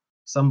than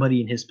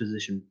somebody in his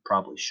position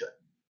probably should.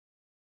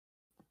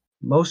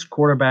 Most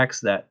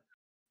quarterbacks that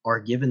are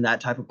given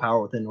that type of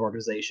power within an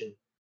organization,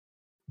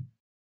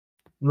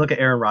 look at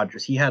Aaron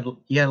Rodgers. He had a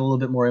little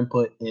bit more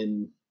input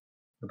in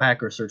the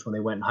Packers search when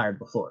they went and hired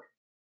LaFleur.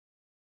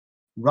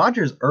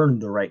 Rodgers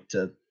earned the right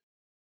to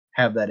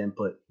have that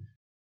input.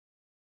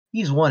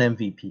 He's won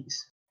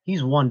MVPs.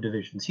 He's won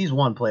divisions. He's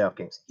won playoff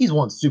games. He's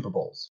won Super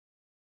Bowls.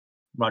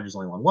 Rodgers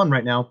only won 1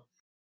 right now.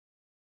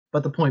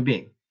 But the point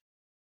being,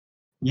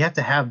 you have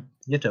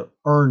to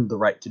earn the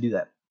right to do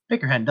that.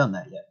 Baker hadn't done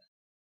that yet.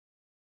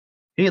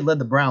 He had led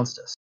the Browns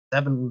to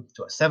a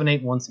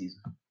 7-8-1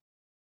 season.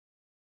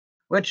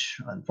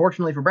 which,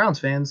 unfortunately for Browns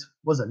fans,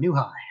 was a new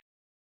high.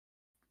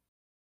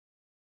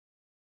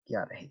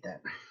 God, I hate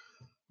that.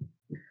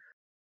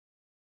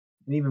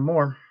 And even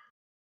more,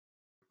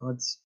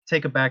 let's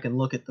take it back and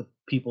look at the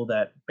people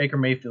that Baker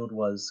Mayfield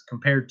was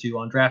compared to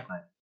on draft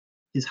night.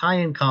 His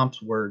high-end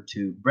comps were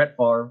to Brett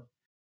Favre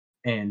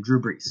and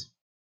Drew Brees.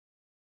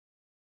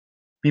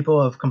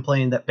 People have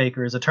complained that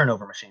Baker is a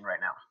turnover machine right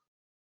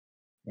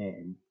now.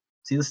 And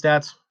see the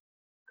stats?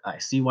 I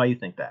see why you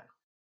think that.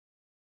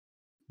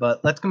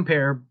 But let's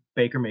compare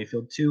Baker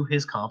Mayfield to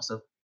his comps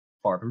of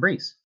Favre and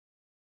Brees.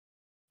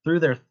 Through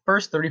their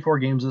first 34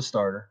 games as a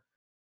starter,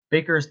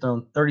 Baker has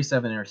thrown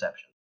 37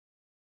 interceptions.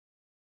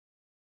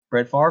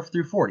 Brett Favre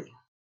threw 40,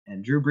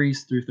 and Drew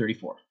Brees threw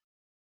 34.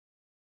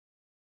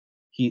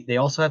 They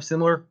also have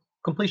similar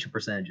completion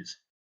percentages.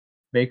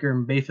 Baker,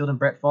 Mayfield, and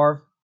Brett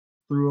Favre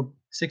threw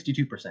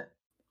 62%.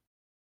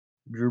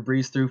 Drew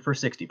Brees threw for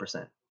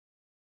 60%.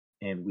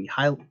 And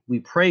we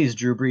praise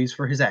Drew Brees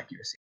for his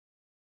accuracy.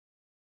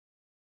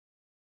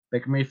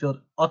 Baker Mayfield,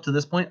 up to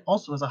this point,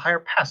 also has a higher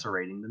passer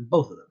rating than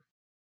both of them.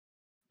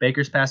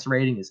 Baker's passer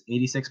rating is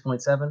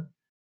 86.7,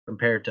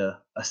 compared to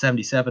a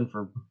 77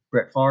 for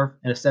Brett Favre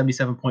and a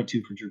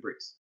 77.2 for Drew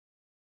Brees.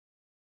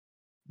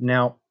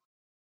 Now,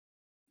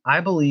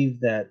 I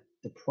believe that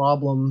the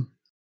problem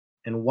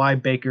and why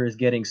Baker is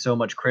getting so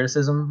much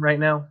criticism right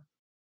now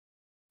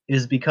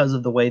is because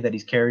of the way that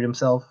he's carried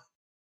himself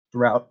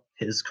throughout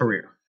his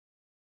career.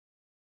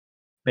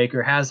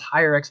 Baker has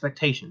higher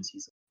expectations. He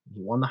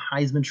won the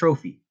Heisman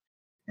Trophy,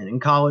 and in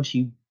college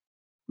he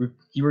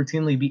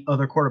routinely beat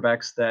other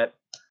quarterbacks that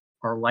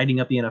are lighting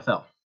up the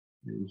NFL.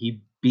 And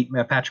he beat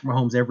Patrick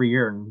Mahomes every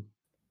year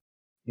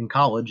in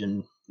college,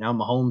 and now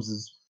Mahomes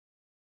is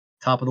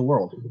top of the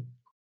world.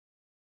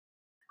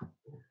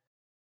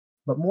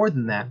 But more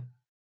than that,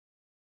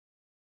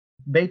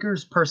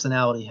 Baker's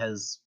personality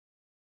has,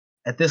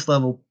 at this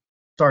level,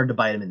 started to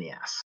bite him in the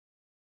ass.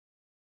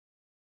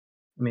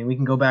 I mean, we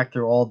can go back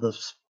through all the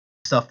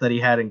stuff that he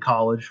had in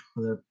college,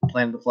 whether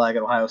planting the flag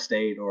at Ohio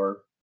State or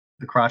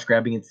the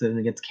crotch-grabbing incident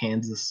against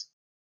Kansas,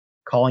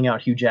 calling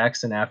out Hugh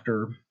Jackson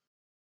after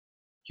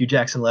Hugh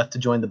Jackson left to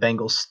join the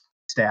Bengals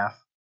staff.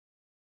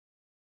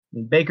 I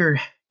mean,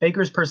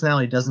 Baker's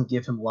personality doesn't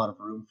give him a lot of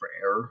room for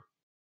error.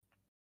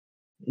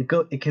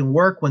 It can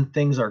work when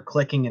things are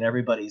clicking and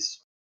everybody's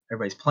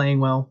playing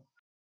well,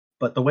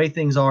 but the way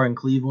things are in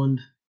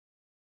Cleveland,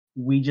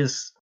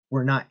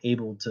 we're not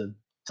able to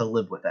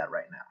live with that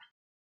right now.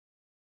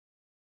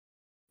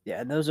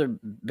 Yeah, those are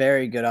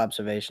very good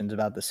observations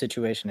about the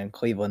situation in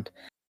Cleveland.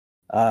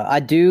 I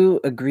do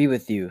agree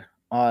with you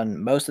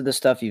on most of the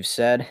stuff you've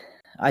said.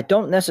 I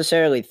don't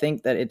necessarily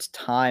think that it's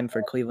time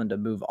for Cleveland to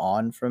move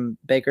on from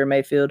Baker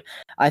Mayfield.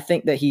 I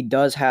think that he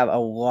does have a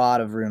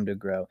lot of room to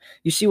grow.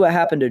 You see what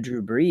happened to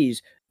Drew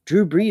Brees.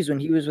 Drew Brees, when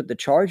he was with the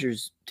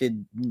Chargers,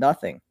 did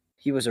nothing.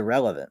 He was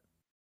irrelevant.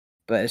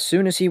 But as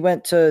soon as he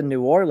went to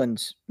New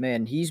Orleans,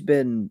 man, he's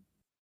been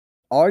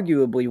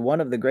arguably one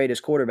of the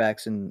greatest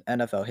quarterbacks in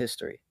NFL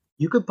history.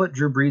 You could put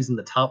Drew Brees in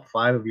the top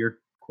 5 of your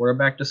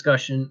quarterback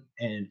discussion,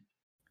 and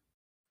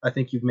I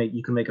think you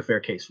can make a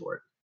fair case for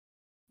it.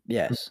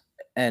 Yes.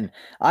 And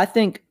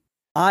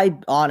I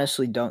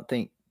honestly don't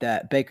think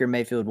that Baker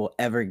Mayfield will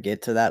ever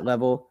get to that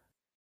level,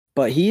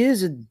 but he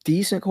is a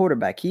decent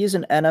quarterback. He is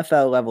an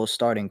NFL level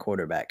starting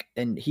quarterback,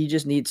 and he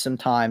just needs some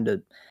time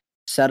to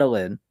settle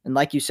in. And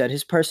like you said,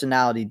 his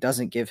personality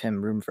doesn't give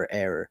him room for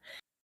error.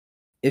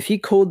 If he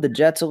cooled the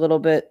Jets a little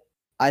bit,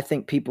 I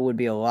think people would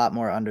be a lot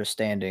more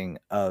understanding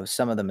of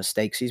some of the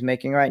mistakes he's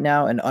making right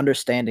now and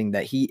understanding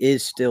that he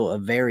is still a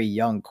very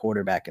young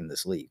quarterback in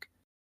this league.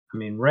 I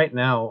mean, right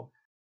now,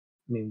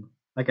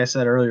 like I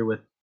said earlier,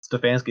 with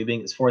Stefanski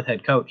being his 4th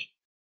head coach,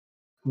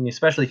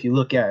 especially if you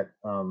look at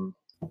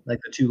like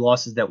the 2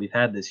 losses that we've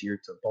had this year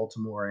to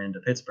Baltimore and to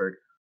Pittsburgh,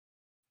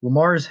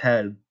 Lamar's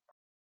had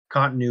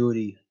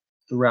continuity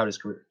throughout his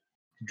career.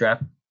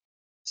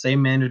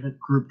 Same management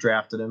group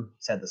drafted him.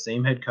 He's had the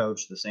same head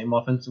coach, the same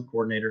offensive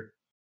coordinator.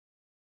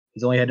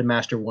 He's only had to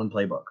master one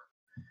playbook.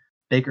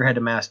 Baker had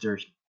to master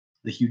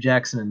the Hugh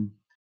Jackson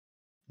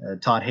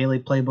and Todd Haley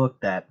playbook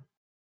that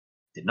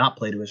did not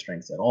play to his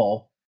strengths at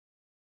all.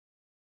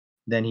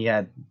 Then he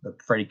had the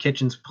Freddie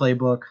Kitchens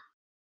playbook,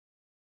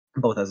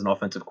 both as an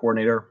offensive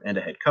coordinator and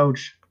a head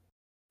coach.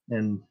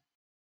 And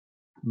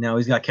now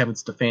he's got Kevin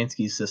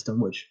Stefanski's system,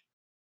 which,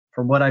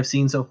 from what I've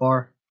seen so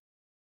far,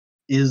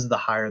 is the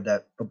hire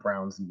that the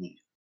Browns need.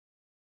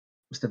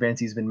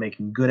 Stefanski's been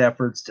making good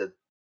efforts to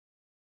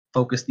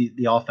focus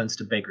the offense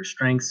to Baker's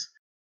strengths,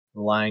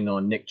 relying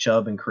on Nick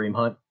Chubb and Kareem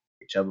Hunt.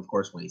 Nick Chubb, of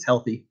course, when he's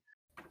healthy,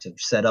 to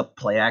set up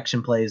play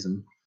action plays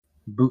and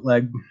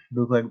bootleg,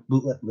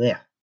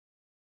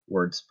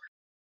 words.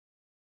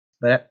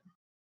 But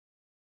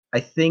I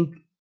think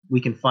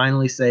we can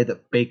finally say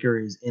that Baker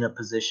is in a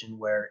position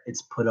where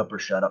it's put up or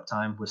shut up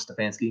time with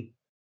Stefanski.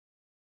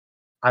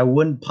 I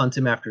wouldn't punt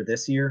him after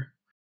this year,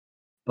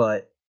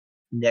 but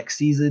next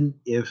season,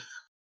 if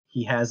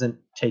he hasn't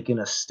taken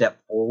a step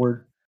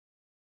forward,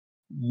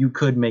 you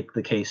could make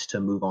the case to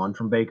move on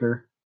from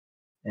Baker.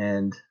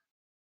 And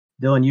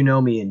Dylan, you know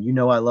me, and you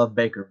know I love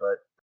Baker, but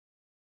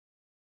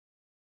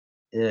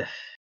eh,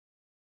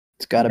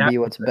 It's got to you have, be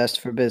what's best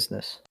for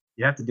business.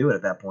 you have to do it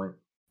at that point.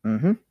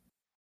 Mm-hmm.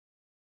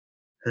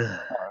 All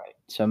right.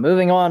 So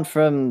moving on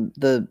from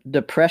the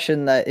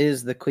depression that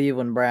is the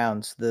Cleveland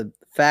Browns, the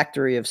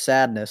factory of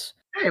sadness.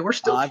 Hey, we're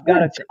still I've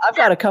friends.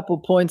 got a couple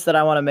points that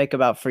I want to make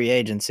about free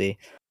agency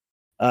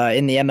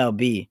in the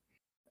MLB.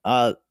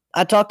 I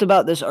talked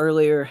about this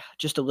earlier,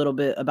 just a little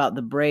bit about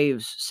the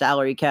Braves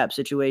salary cap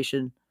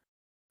situation.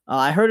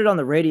 I heard it on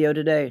the radio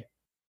today.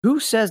 Who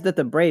says that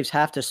the Braves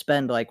have to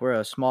spend like we're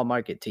a small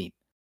market team?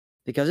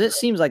 Because it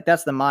seems like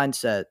that's the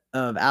mindset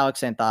of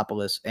Alex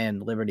Anthopoulos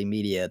and Liberty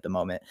Media at the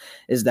moment,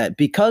 is that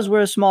because we're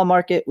a small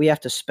market, we have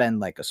to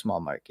spend like a small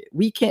market.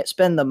 We can't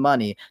spend the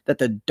money that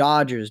the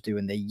Dodgers do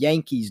and the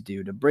Yankees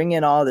do to bring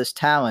in all this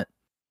talent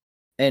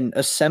and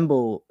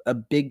assemble a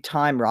big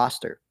time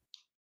roster.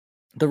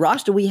 The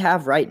roster we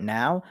have right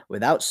now,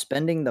 without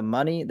spending the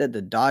money that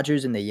the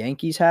Dodgers and the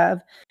Yankees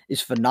have,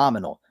 is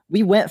phenomenal.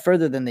 We went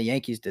further than the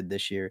Yankees did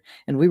this year,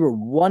 and we were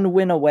one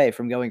win away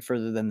from going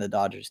further than the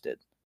Dodgers did.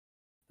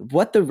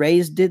 What the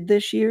Rays did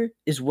this year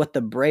is what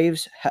the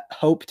Braves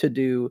hope to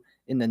do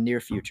in the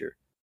near future.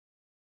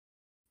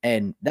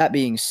 And that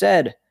being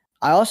said,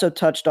 I also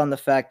touched on the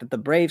fact that the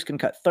Braves can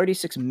cut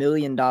 $36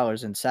 million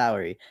in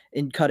salary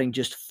in cutting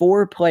just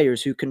 4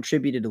 players who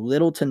contributed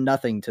little to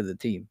nothing to the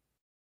team.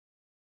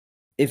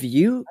 If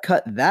you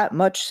cut that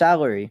much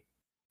salary,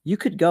 you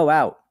could go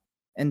out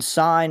and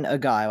sign a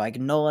guy like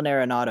Nolan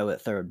Arenado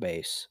at third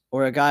base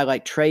or a guy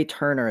like Trey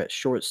Turner at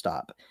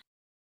shortstop.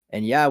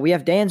 And yeah, we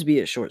have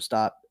Dansby at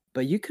shortstop,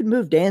 but you could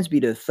move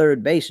Dansby to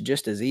third base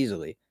just as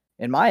easily.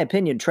 In my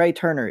opinion, Trey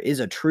Turner is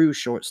a true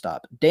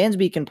shortstop.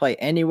 Dansby can play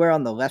anywhere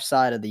on the left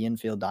side of the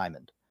infield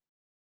diamond.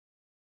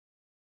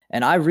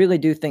 And I really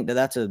do think that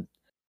that's a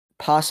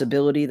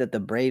possibility that the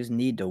Braves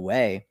need to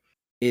weigh,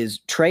 is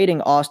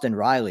trading Austin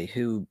Riley,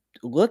 who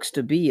looks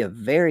to be a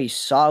very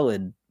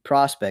solid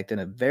prospect and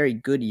a very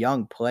good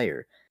young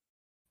player,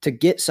 to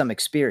get some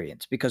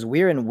experience, because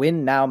we're in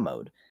win now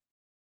mode.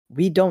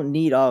 We don't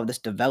need all of this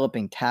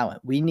developing talent.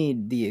 We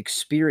need the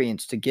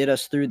experience to get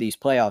us through these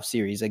playoff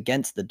series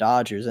against the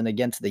Dodgers and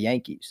against the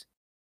Yankees.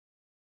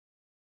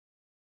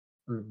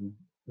 Mm-hmm.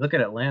 Look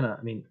at Atlanta.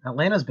 I mean,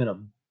 Atlanta's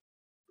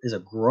is a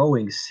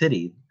growing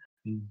city.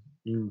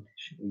 You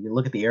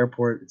look at the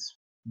airport; it's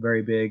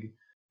very big,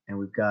 and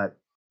we've got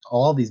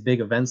all these big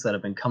events that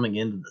have been coming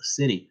into the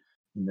city.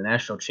 And the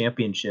national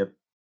championship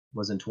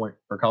was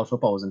for college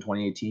football was in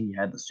 2018. You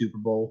had the Super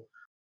Bowl.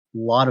 A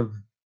lot of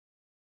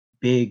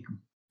big,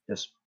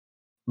 just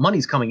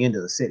money's coming into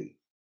the city,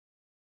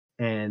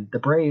 and the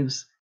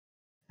Braves,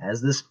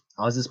 as this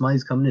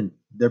money's coming in,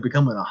 they're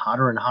becoming a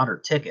hotter and hotter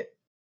ticket.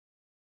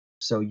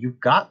 So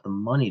you've got the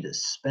money to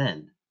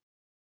spend.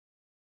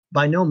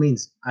 By no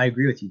means, I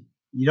agree with you.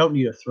 You don't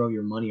need to throw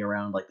your money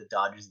around like the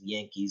Dodgers, the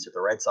Yankees, or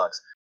the Red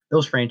Sox.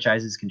 Those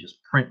franchises can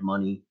just print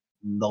money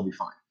and they'll be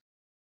fine.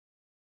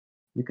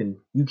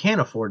 You can't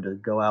afford to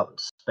go out and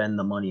spend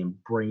the money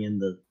and bring in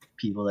the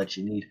people that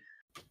you need.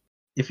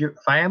 If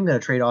I am going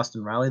to trade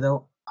Austin Riley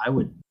though, I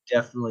would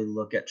definitely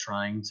look at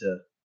trying to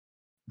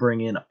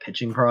bring in a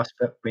pitching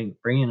prospect, bring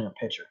in a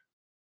pitcher.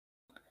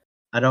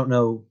 I don't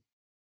know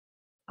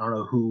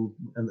who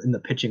in the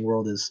pitching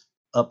world is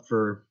up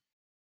for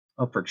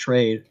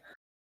trade.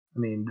 I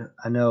mean,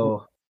 I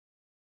know.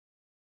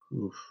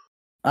 Oof.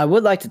 I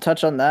would like to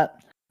touch on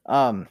that.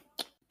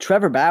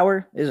 Trevor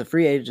Bauer is a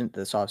free agent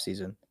this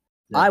offseason.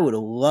 Yeah. I would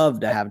love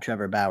to have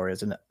Trevor Bauer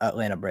as an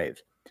Atlanta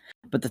Brave.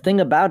 But the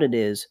thing about it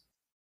is,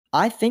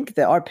 I think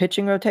that our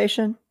pitching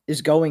rotation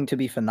is going to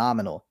be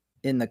phenomenal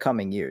in the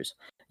coming years.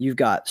 You've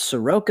got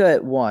Soroka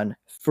at 1,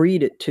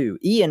 Fried at 2.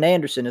 Ian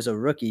Anderson, as a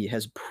rookie,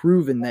 has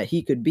proven that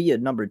he could be a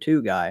number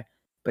 2 guy,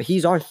 but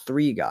he's our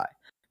 3 guy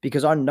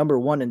because our number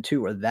 1 and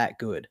 2 are that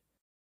good.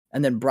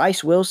 And then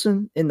Bryce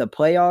Wilson in the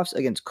playoffs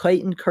against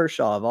Clayton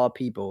Kershaw, of all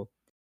people,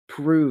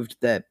 proved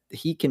that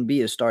he can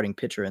be a starting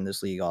pitcher in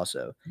this league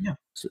also. Yeah.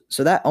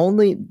 So that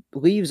only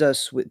leaves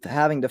us with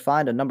having to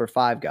find a number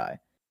 5 guy.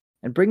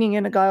 And bringing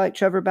in a guy like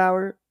Trevor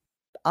Bauer,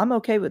 I'm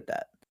okay with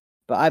that.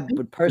 But I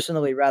would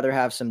personally rather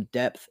have some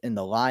depth in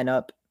the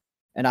lineup,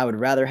 and I would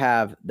rather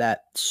have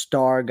that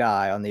star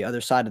guy on the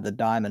other side of the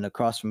diamond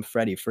across from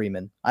Freddie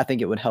Freeman. I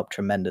think it would help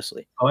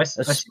tremendously,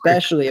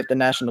 especially if the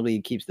National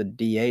League keeps the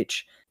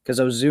DH, because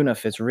Ozuna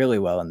fits really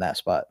well in that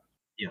spot.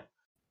 Yeah,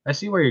 I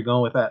see where you're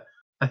going with that.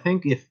 I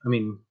think if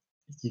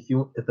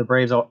the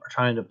Braves are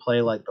trying to play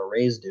like the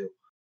Rays do,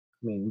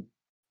 I mean,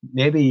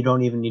 maybe you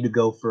don't even need to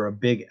go for a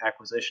big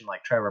acquisition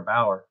like Trevor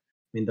Bauer.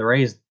 I mean, the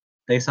Rays,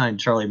 they signed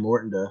Charlie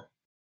Morton to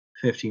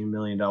 $15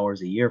 million a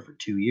year for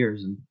 2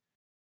 years, and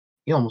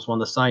he almost won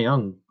the Cy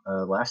Young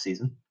last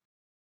season.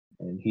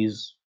 And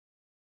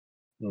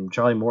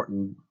Charlie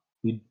Morton,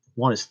 he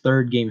won his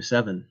 3rd Game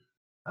 7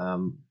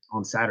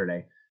 on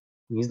Saturday.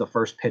 And he's the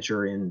first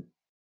pitcher in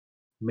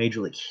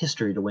Major League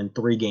history to win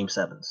 3 Game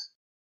 7s.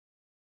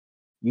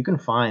 You can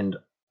find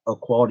a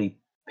quality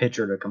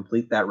pitcher to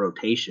complete that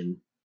rotation.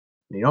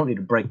 You don't need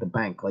to break the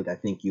bank like I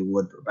think you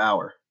would for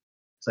Bauer.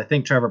 So I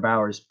think Trevor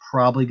Bauer is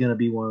probably going to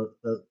be one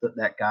of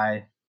that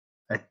guy.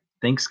 I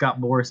think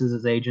Scott Boras is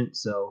his agent,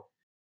 so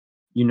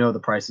the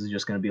price is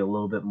just going to be a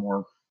little bit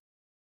more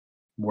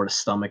to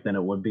stomach than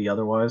it would be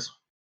otherwise.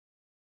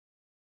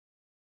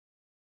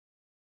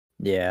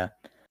 Yeah.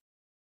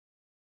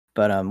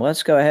 But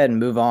let's go ahead and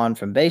move on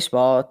from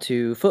baseball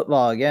to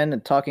football again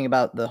and talking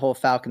about the whole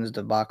Falcons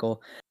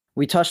debacle.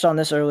 We touched on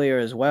this earlier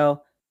as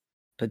well,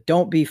 but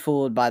don't be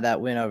fooled by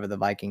that win over the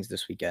Vikings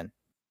this weekend.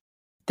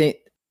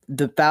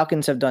 The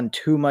Falcons have done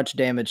too much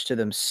damage to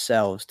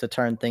themselves to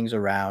turn things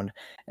around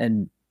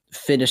and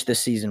finish the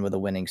season with a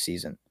winning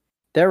season.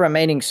 Their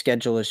remaining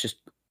schedule is just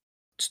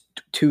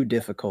too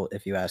difficult,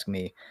 if you ask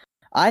me.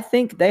 I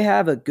think they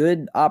have a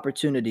good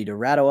opportunity to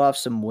rattle off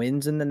some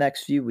wins in the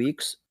next few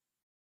weeks.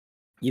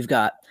 You've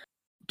got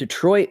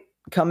Detroit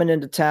coming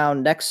into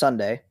town next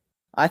Sunday.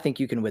 I think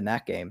you can win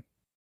that game.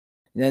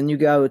 Then you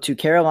go to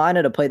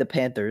Carolina to play the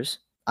Panthers.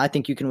 I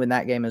think you can win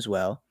that game as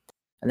well.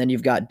 And then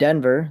you've got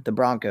Denver, the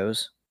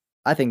Broncos.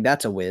 I think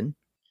that's a win.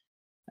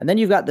 And then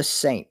you've got the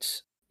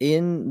Saints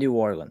in New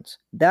Orleans.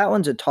 That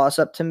one's a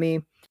toss-up to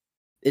me.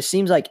 It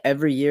seems like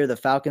every year the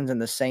Falcons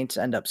and the Saints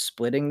end up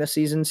splitting the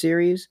season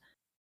series.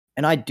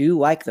 And I do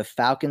like the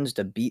Falcons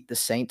to beat the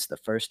Saints the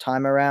first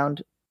time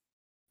around.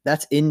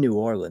 That's in New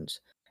Orleans.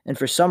 And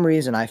for some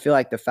reason, I feel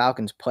like the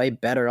Falcons play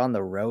better on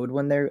the road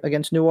when they're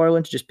against New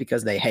Orleans just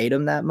because they hate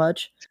them that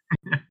much.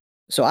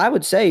 So I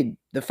would say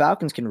the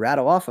Falcons can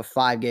rattle off a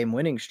 5-game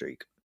winning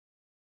streak.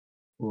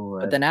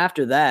 But then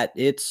after that,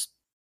 it's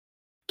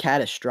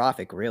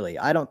catastrophic, really.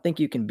 I don't think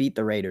you can beat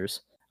the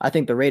Raiders. I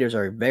think the Raiders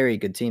are a very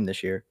good team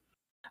this year.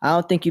 I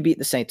don't think you beat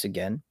the Saints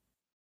again.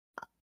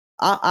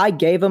 I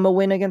gave them a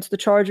win against the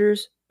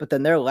Chargers, but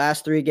then their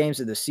last 3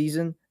 games of the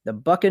season, the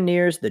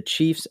Buccaneers, the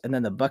Chiefs, and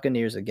then the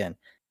Buccaneers again.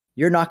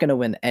 You're not going to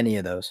win any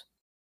of those.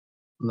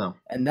 No.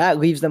 And that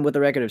leaves them with a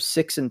record of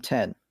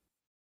 6-10,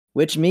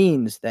 which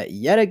means that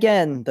yet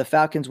again, the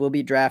Falcons will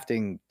be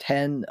drafting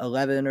 10,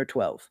 11, or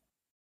 12.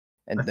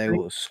 And they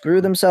will screw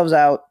themselves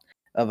out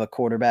of a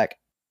quarterback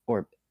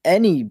or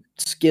any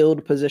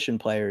skilled position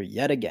player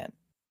yet again.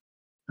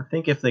 I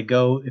think if they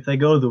go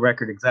the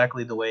record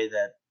exactly the way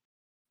that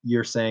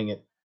you're saying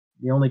it,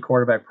 the only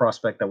quarterback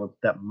prospect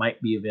that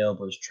might be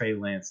available is Trey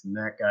Lance, and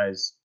that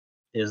guy's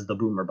is the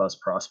boomer bust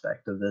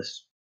prospect of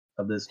this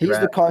He's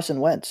draft. the Carson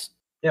Wentz.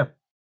 Yeah.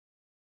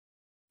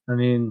 I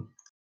mean,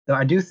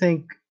 I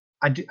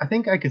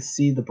think I could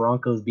see the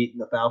Broncos beating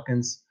the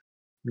Falcons.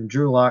 I mean,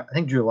 I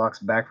think Drew Lock's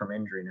back from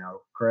injury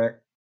now,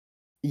 correct?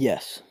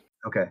 Yes.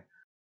 Okay.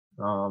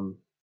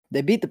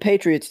 They beat the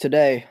Patriots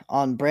today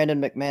on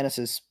Brandon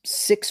McManus's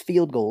 6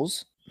 field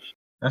goals.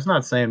 That's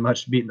not saying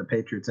much beating the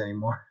Patriots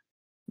anymore.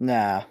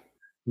 Nah.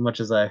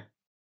 Much as I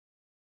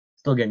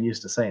still getting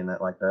used to saying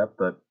that like that,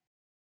 but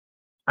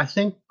I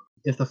think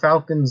if the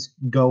Falcons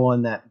go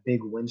on that big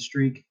win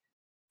streak,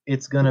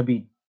 it's going to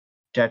be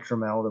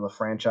detrimental to the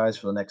franchise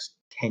for the next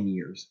 10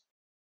 years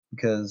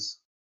because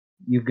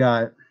you'll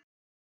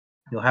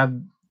have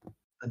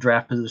a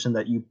draft position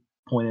that you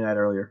pointed at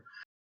earlier,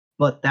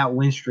 but that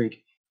win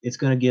streak, it's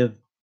going to give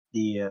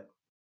the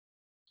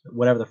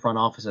whatever the front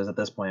office is at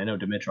this point. I know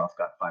Dimitrov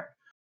got fired.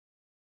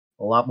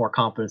 A lot more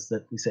confidence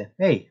that we say,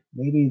 hey,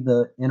 maybe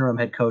the interim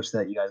head coach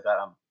that you guys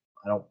got,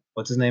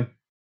 what's his name?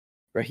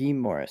 Raheem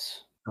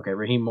Morris. Okay,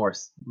 Raheem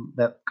Morris.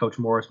 That Coach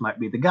Morris might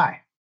be the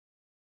guy.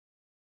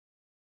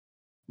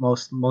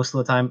 Most of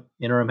the time,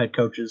 interim head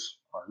coaches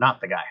are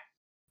not the guy.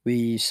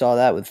 We saw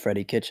that with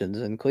Freddie Kitchens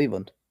in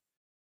Cleveland.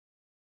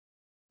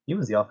 He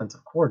was the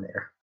offensive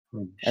coordinator.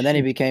 And then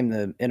he became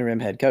the interim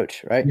head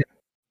coach, right?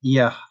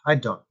 Yeah, I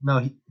don't.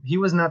 No, he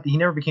was not. He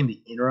never became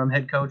the interim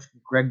head coach.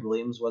 Greg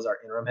Williams was our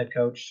interim head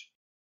coach.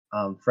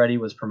 Freddie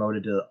was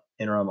promoted to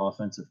interim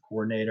offensive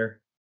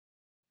coordinator.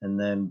 And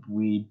then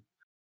we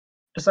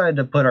decided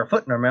to put our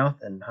foot in our mouth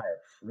and hire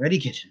Freddie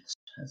Kitchens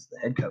as the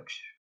head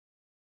coach.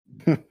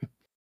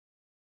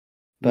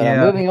 But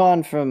moving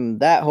on from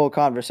that whole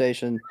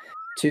conversation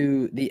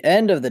to the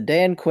end of the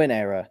Dan Quinn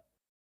era,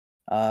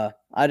 I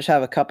just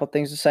have a couple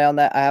things to say on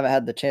that. I haven't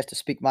had the chance to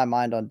speak my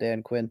mind on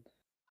Dan Quinn.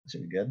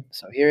 Should be good.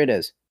 So here it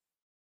is.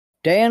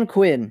 Dan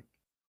Quinn,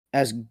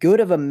 as good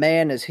of a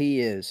man as he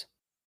is,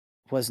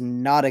 was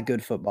not a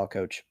good football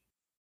coach.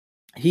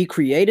 He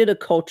created a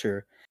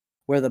culture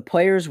where the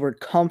players were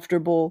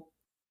comfortable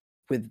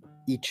with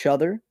each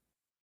other,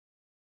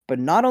 but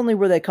not only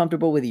were they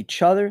comfortable with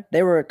each other,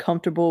 they were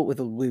comfortable with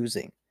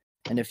losing.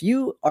 And if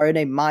you are in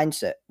a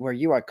mindset where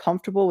you are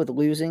comfortable with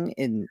losing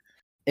in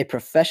a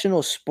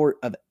professional sport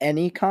of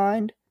any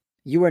kind,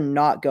 you are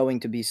not going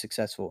to be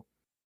successful.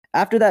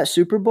 After that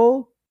Super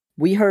Bowl,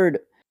 we heard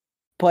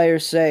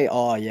players say,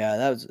 "Oh yeah,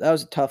 that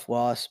was a tough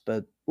loss,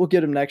 but we'll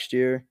get him next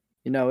year.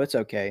 It's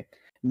okay."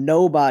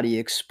 Nobody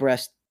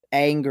expressed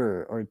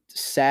anger or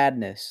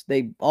sadness.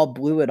 They all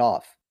blew it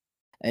off.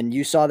 And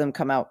you saw them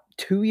come out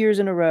 2 years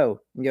in a row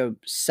and go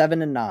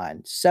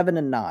 7-9,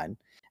 7-9.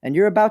 And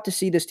you're about to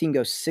see this team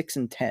go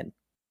 6-10.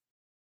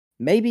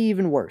 Maybe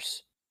even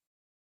worse.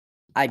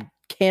 I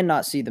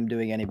cannot see them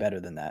doing any better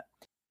than that.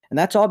 And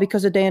that's all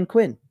because of Dan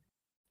Quinn.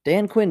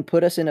 Dan Quinn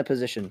put us in a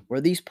position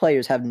where these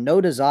players have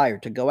no desire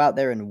to go out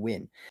there and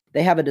win.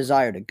 They have a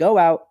desire to go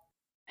out,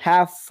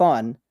 have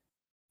fun,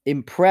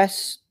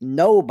 impress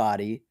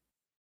nobody,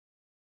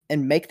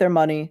 and make their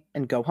money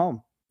and go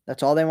home.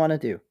 That's all they want to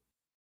do.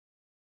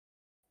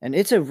 And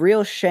it's a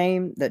real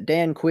shame that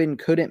Dan Quinn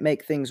couldn't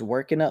make things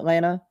work in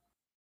Atlanta,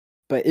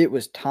 but it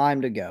was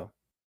time to go.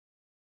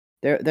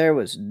 There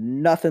was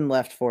nothing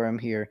left for him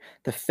here.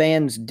 The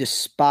fans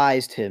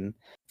despised him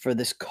for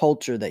this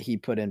culture that he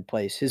put in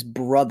place, his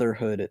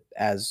brotherhood,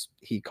 as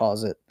he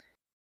calls it.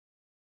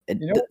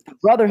 The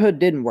brotherhood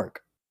didn't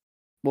work.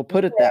 We'll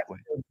put it that way.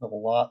 A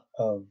lot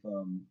of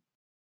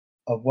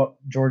what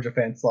Georgia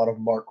fans thought of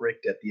Mark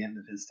Richt at the end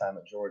of his time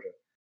at Georgia.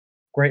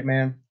 Great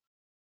man.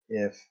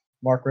 If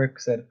Mark Richt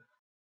said,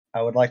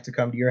 I would like to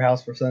come to your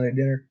house for Sunday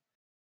dinner,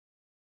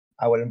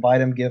 I would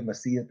invite him, give him a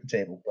seat at the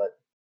table. But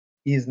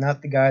he is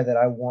not the guy that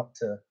I want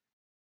to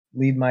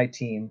lead my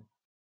team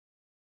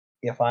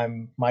if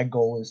my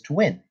goal is to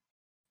win.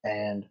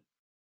 And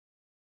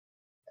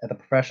at the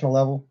professional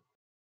level,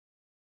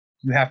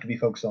 you have to be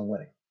focused on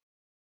winning.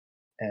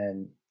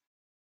 And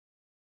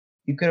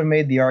you could have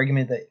made the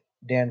argument that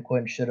Dan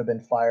Quinn should have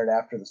been fired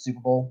after the Super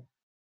Bowl,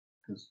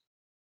 because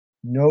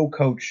no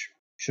coach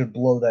should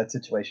blow that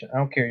situation. I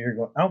don't care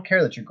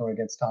that you're going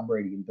against Tom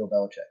Brady and Bill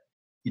Belichick.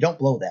 You don't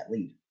blow that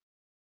lead.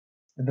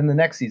 And then the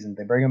next season,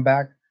 they bring him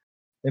back.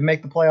 They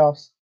make the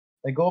playoffs.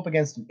 They go up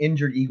against an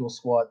injured Eagles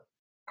squad.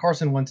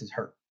 Carson Wentz is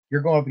hurt.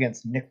 You're going up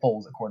against Nick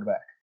Foles at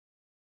quarterback.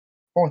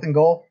 4th and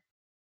goal,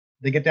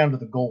 they get down to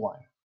the goal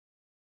line.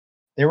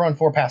 They run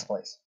 4 pass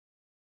plays.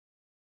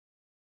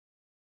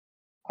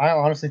 I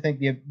honestly think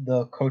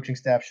the coaching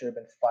staff should have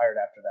been fired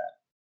after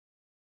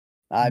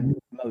that. I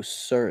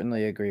most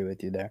certainly agree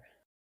with you there.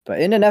 But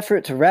in an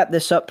effort to wrap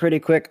this up pretty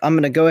quick, I'm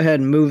going to go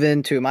ahead and move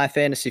into my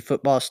fantasy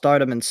football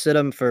stardom and sit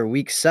 'em for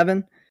week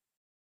 7.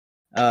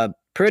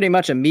 Pretty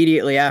much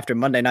immediately after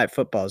Monday Night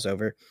Football is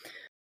over.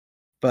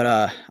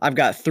 But I've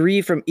got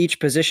 3 from each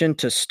position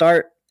to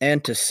start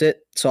and to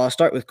sit. So I'll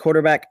start with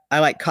quarterback. I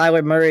like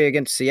Kyler Murray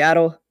against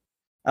Seattle.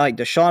 I like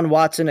Deshaun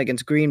Watson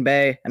against Green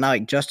Bay, and I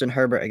like Justin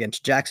Herbert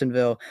against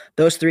Jacksonville.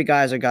 Those 3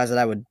 guys are guys that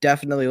I would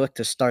definitely look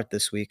to start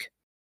this week.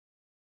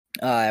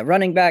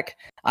 Running back,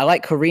 I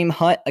like Kareem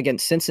Hunt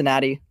against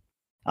Cincinnati.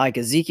 I like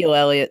Ezekiel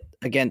Elliott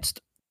against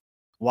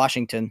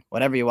Washington,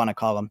 whatever you want to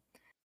call him.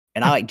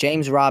 And I like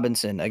James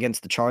Robinson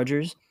against the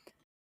Chargers.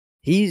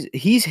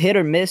 He's hit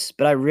or miss,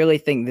 but I really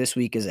think this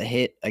week is a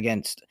hit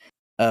against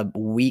a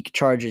weak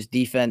Chargers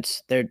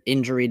defense. They're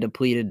injury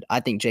depleted. I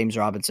think James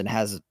Robinson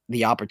has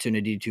the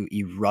opportunity to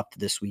erupt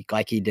this week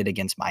like he did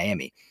against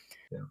Miami.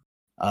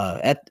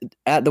 Yeah.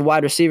 At the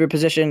wide receiver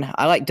position,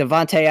 I like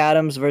Devontae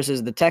Adams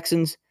versus the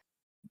Texans.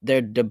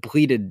 Their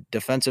depleted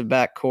defensive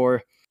back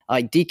core. I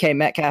like DK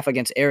Metcalf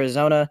against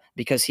Arizona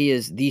because he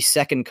is the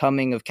second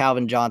coming of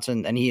Calvin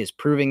Johnson, and he is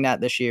proving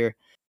that this year.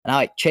 And I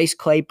like Chase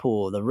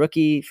Claypool, the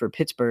rookie for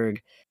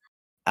Pittsburgh,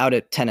 out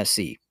at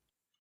Tennessee.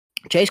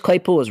 Chase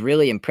Claypool has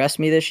really impressed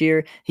me this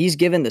year. He's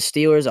given the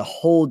Steelers a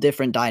whole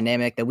different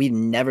dynamic that we've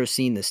never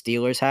seen the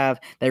Steelers have.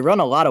 They run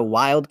a lot of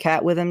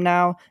wildcat with him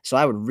now, so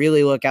I would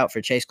really look out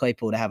for Chase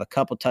Claypool to have a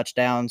couple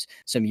touchdowns,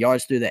 some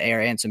yards through the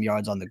air, and some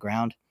yards on the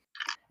ground.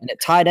 And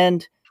at tight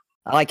end,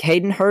 I like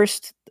Hayden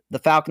Hurst, the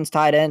Falcons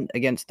tight end,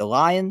 against the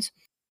Lions.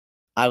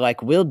 I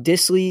like Will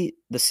Dissly,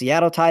 the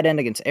Seattle tight end,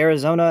 against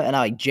Arizona. And I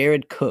like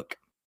Jared Cook,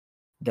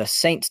 the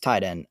Saints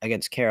tight end,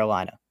 against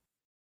Carolina.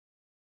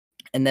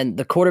 And then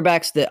the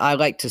quarterbacks that I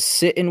like to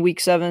sit in week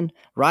 7,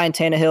 Ryan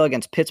Tannehill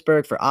against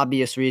Pittsburgh for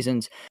obvious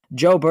reasons,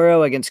 Joe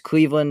Burrow against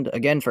Cleveland,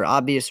 again for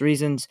obvious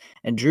reasons,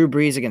 and Drew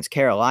Brees against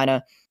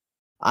Carolina.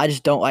 I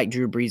just don't like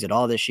Drew Brees at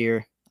all this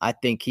year. I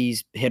think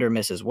he's hit or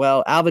miss as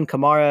well. Alvin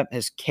Kamara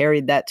has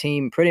carried that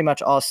team pretty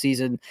much all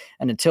season,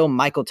 and until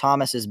Michael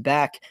Thomas is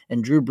back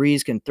and Drew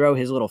Brees can throw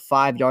his little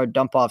 5-yard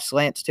dump-off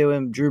slants to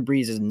him, Drew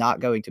Brees is not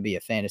going to be a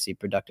fantasy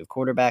productive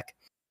quarterback.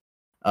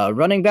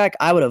 Running back,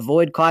 I would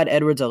avoid Clyde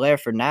Edwards-Helaire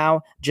for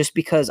now just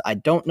because I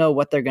don't know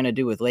what they're going to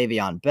do with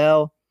Le'Veon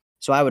Bell,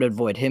 so I would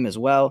avoid him as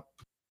well.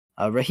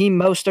 Raheem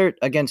Mostert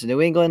against New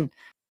England.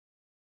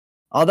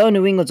 Although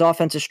New England's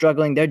offense is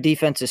struggling, their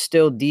defense is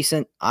still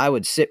decent. I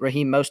would sit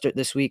Raheem Mostert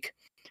this week.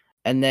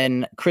 And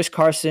then Chris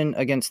Carson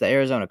against the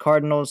Arizona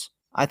Cardinals.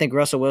 I think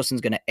Russell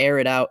Wilson's going to air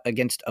it out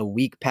against a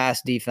weak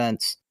pass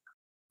defense,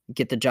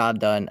 get the job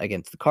done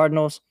against the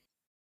Cardinals.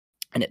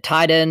 And at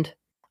tight end,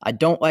 I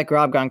don't like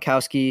Rob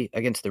Gronkowski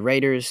against the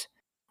Raiders.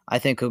 I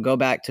think he'll go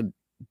back to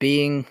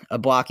being a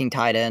blocking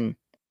tight end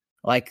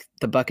like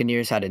the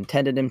Buccaneers had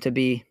intended him to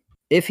be.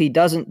 If he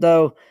doesn't,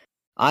 though,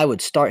 I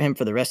would start him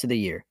for the rest of the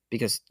year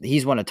because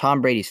he's one of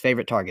Tom Brady's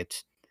favorite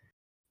targets.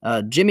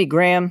 Jimmy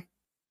Graham,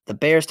 the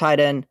Bears tight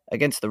end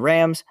against the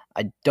Rams.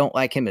 I don't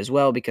like him as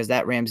well because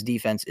that Rams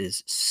defense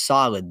is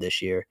solid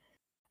this year.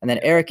 And then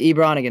Eric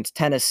Ebron against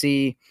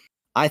Tennessee.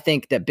 I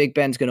think that Big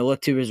Ben's going to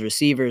look to his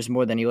receivers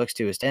more than he looks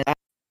to his as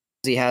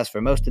he has for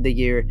most of the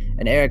year.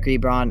 And Eric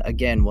Ebron,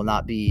 again, will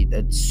not be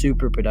a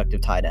super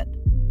productive tight end.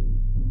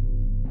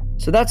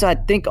 So that's, I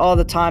think, all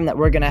the time that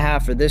we're going to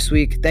have for this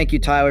week. Thank you,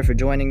 Tyler, for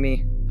joining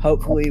me.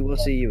 Hopefully, we'll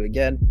see you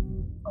again.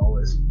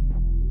 Always.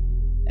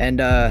 And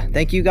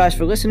thank you guys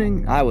for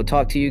listening. I will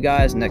talk to you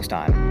guys next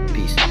time.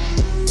 Peace.